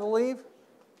 I believe.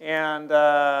 And,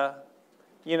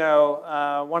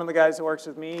 one of the guys that works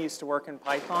with me used to work in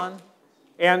Python.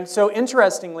 And so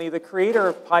interestingly, the creator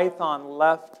of Python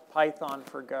left Python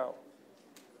for Go.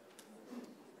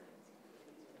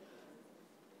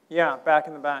 Yeah, back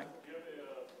in the back.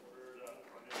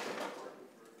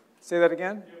 Say that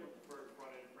again?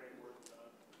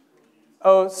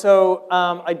 Oh, so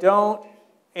I don't,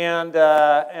 and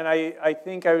I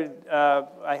think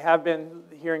I have been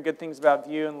hearing good things about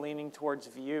Vue and leaning towards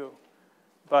Vue,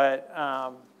 but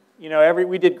you know,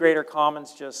 we did Greater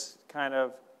Commons just kind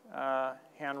of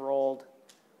hand-rolled,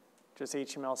 just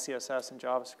HTML, CSS, and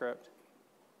JavaScript.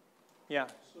 Yeah?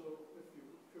 So if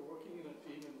you're working in a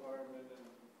team environment and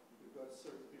you've got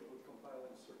certain people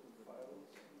compiling certain files,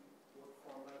 what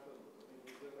format is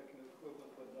there like an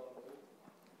equivalent but not good?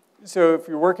 So if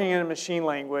you're working in a machine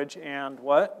language and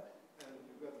what? And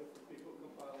you've got different people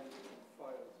compiling different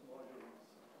files, modules.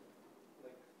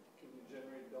 Like, can you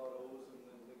generate .os and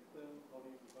then link them? How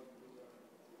do you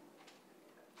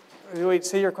do that? Wait,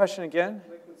 say your question again?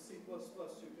 Like with C++,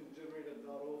 you can generate a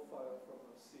 .o file from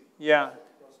a C++ Yeah.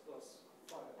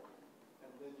 file,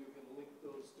 and then you can link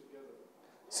those together.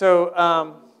 So,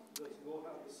 Does Go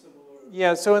have a similar?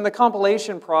 yeah, so in the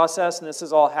compilation process, and this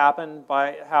is all happens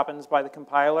by the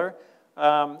compiler,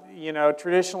 you know,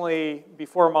 traditionally,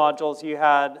 before modules, you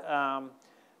had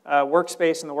a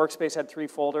workspace, and the workspace had 3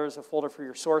 folders, a folder for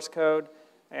your source code,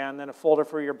 and then a folder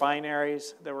for your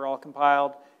binaries that were all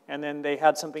compiled, and then they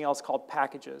had something else called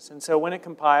packages. And so when it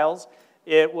compiles,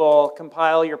 it will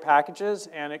compile your packages,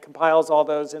 and it compiles all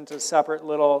those into separate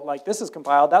little, like this is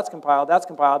compiled, that's compiled, that's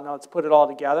compiled, now let's put it all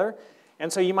together.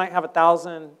 And so you might have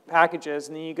 1,000 packages,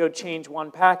 and then you go change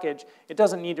one package. It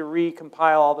doesn't need to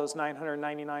recompile all those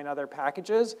 999 other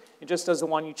packages. It just does the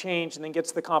one you change, and then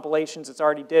gets the compilations it's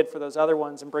already did for those other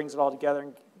ones and brings it all together,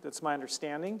 and that's my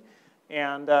understanding.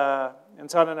 And so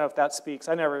I don't know if that speaks.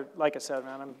 I never, like I said,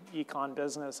 man, I'm econ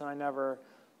business, and I never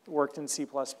worked in C++,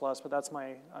 but that's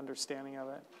my understanding of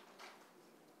it.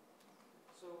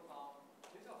 So,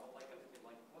 can you talk like a little bit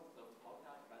like what's the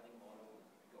organized writing model in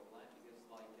Golang? Because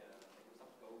like I do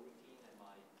some Go routine, and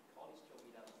my colleagues told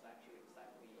me that it's actually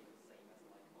exactly the same as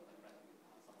like organized writing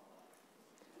with some other.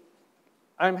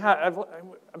 I'm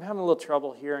having a little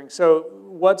trouble hearing. So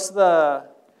what's the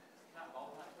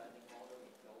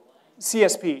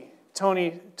CSP?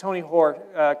 Tony Hoare,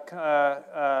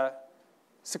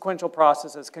 sequential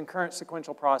processes, concurrent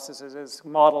sequential processes is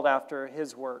modeled after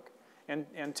his work.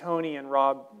 And Tony and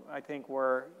Rob, I think,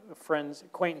 were friends,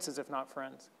 acquaintances, if not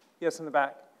friends. Yes, in the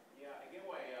back. Yeah, I get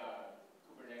why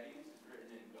Kubernetes is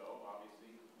written in Go,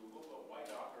 obviously, Google, but why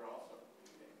Docker also?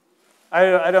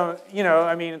 I don't, you know,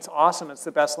 I mean, it's awesome. It's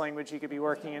the best language you could be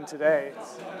working in today.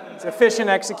 It's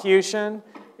efficient execution.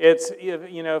 It's,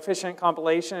 you know, efficient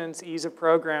compilation. It's ease of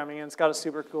programming, and it's got a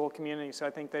super cool community. So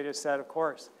I think they just said, of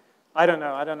course. I don't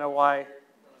know. I don't know why. From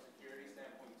a security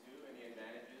standpoint, too, any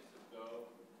advantages of Go,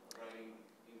 writing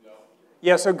in Go?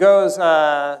 Yeah, so Go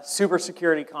is super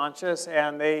security conscious,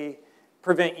 and they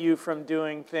prevent you from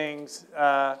doing things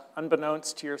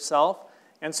unbeknownst to yourself.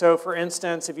 And so, for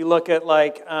instance, if you look at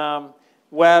like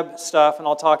web stuff, and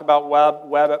I'll talk about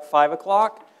web at 5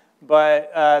 o'clock,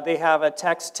 but they have a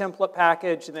text template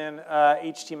package, and then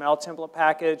HTML template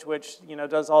package, which, you know,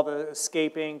 does all the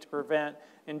escaping to prevent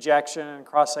injection and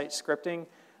cross-site scripting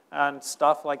and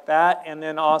stuff like that. And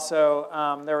then also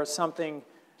there was something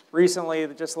recently,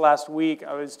 just last week,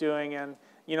 I was doing, and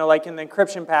you know, like in the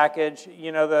encryption package,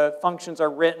 you know, the functions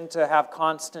are written to have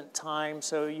constant time,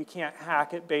 so you can't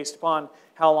hack it based upon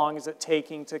how long is it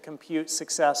taking to compute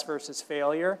success versus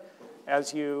failure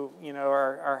as you know,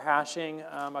 are hashing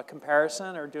a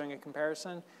comparison or doing a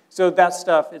comparison. So that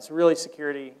stuff, it's really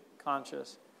security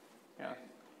conscious. Yeah.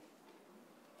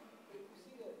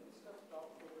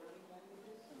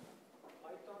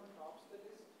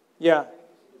 Yeah.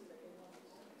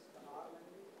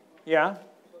 Yeah.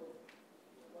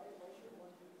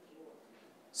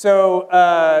 So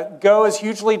Go is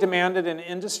hugely demanded in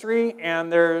industry,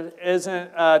 and there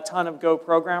isn't a ton of Go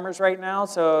programmers right now,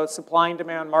 so supply and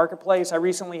demand marketplace. I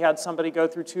recently had somebody go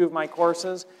through 2 of my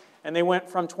courses, and they went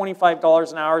from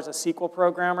 $25 an hour as a SQL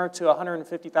programmer to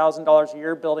 $150,000 a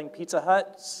year building Pizza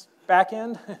Hut's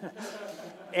backend.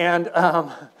 And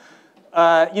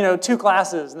you know, 2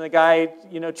 classes, and the guy,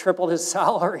 you know, tripled his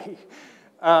salary.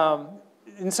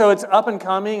 And so it's up and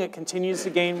coming. It continues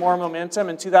to gain more momentum.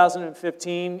 In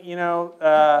 2015, you know,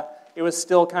 it was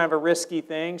still kind of a risky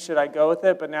thing. Should I go with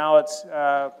it? But now it's,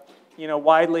 you know,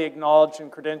 widely acknowledged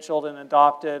and credentialed and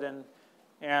adopted,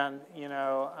 and you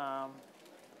know,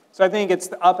 so I think it's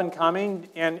up and coming.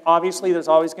 And obviously, there's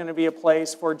always going to be a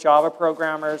place for Java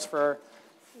programmers, for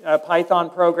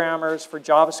Python programmers, for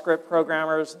JavaScript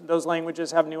programmers. Those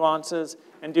languages have nuances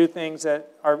and do things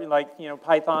that are like, you know,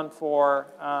 Python for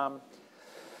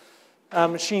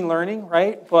machine learning,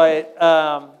 right? But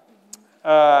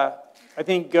I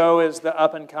think Go is the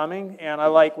up and coming, and I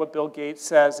like what Bill Gates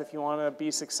says: if you want to be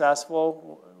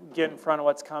successful, get in front of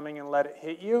what's coming and let it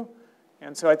hit you.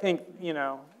 And so I think, you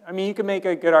know, I mean, you can make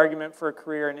a good argument for a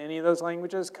career in any of those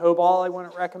languages. COBOL I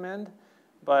wouldn't recommend,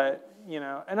 but, you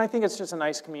know, and I think it's just a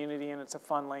nice community, and it's a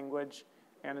fun language,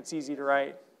 and it's easy to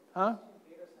write. Huh?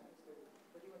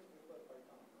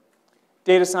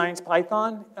 Data science,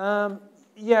 Python?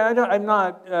 Yeah,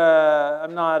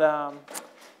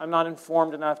 I'm not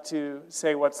informed enough to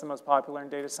say what's the most popular in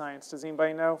data science. Does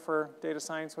anybody know for data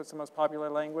science what's the most popular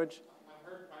language? I've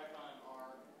heard Python,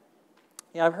 R.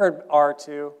 Yeah, I've heard R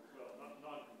too. Well,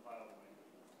 non-compiled language.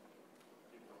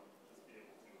 People just be able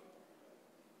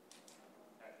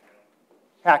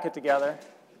to hack it together.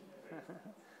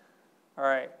 All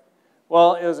right.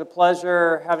 Well, it was a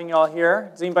pleasure having you all here.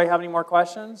 Does anybody have any more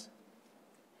questions?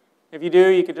 If you do,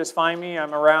 you could just find me.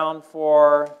 I'm around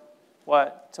for,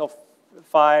 till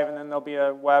 5, and then there'll be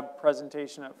a web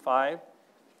presentation at 5.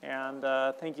 And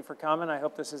thank you for coming. I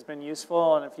hope this has been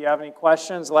useful. And if you have any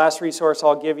questions, the last resource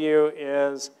I'll give you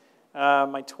is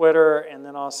my Twitter and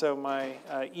then also my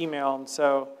email. And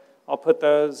so I'll put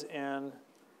those in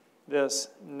this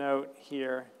note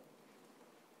here.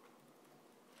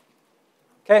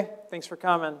 Okay, thanks for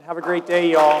coming. Have a great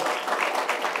day, y'all.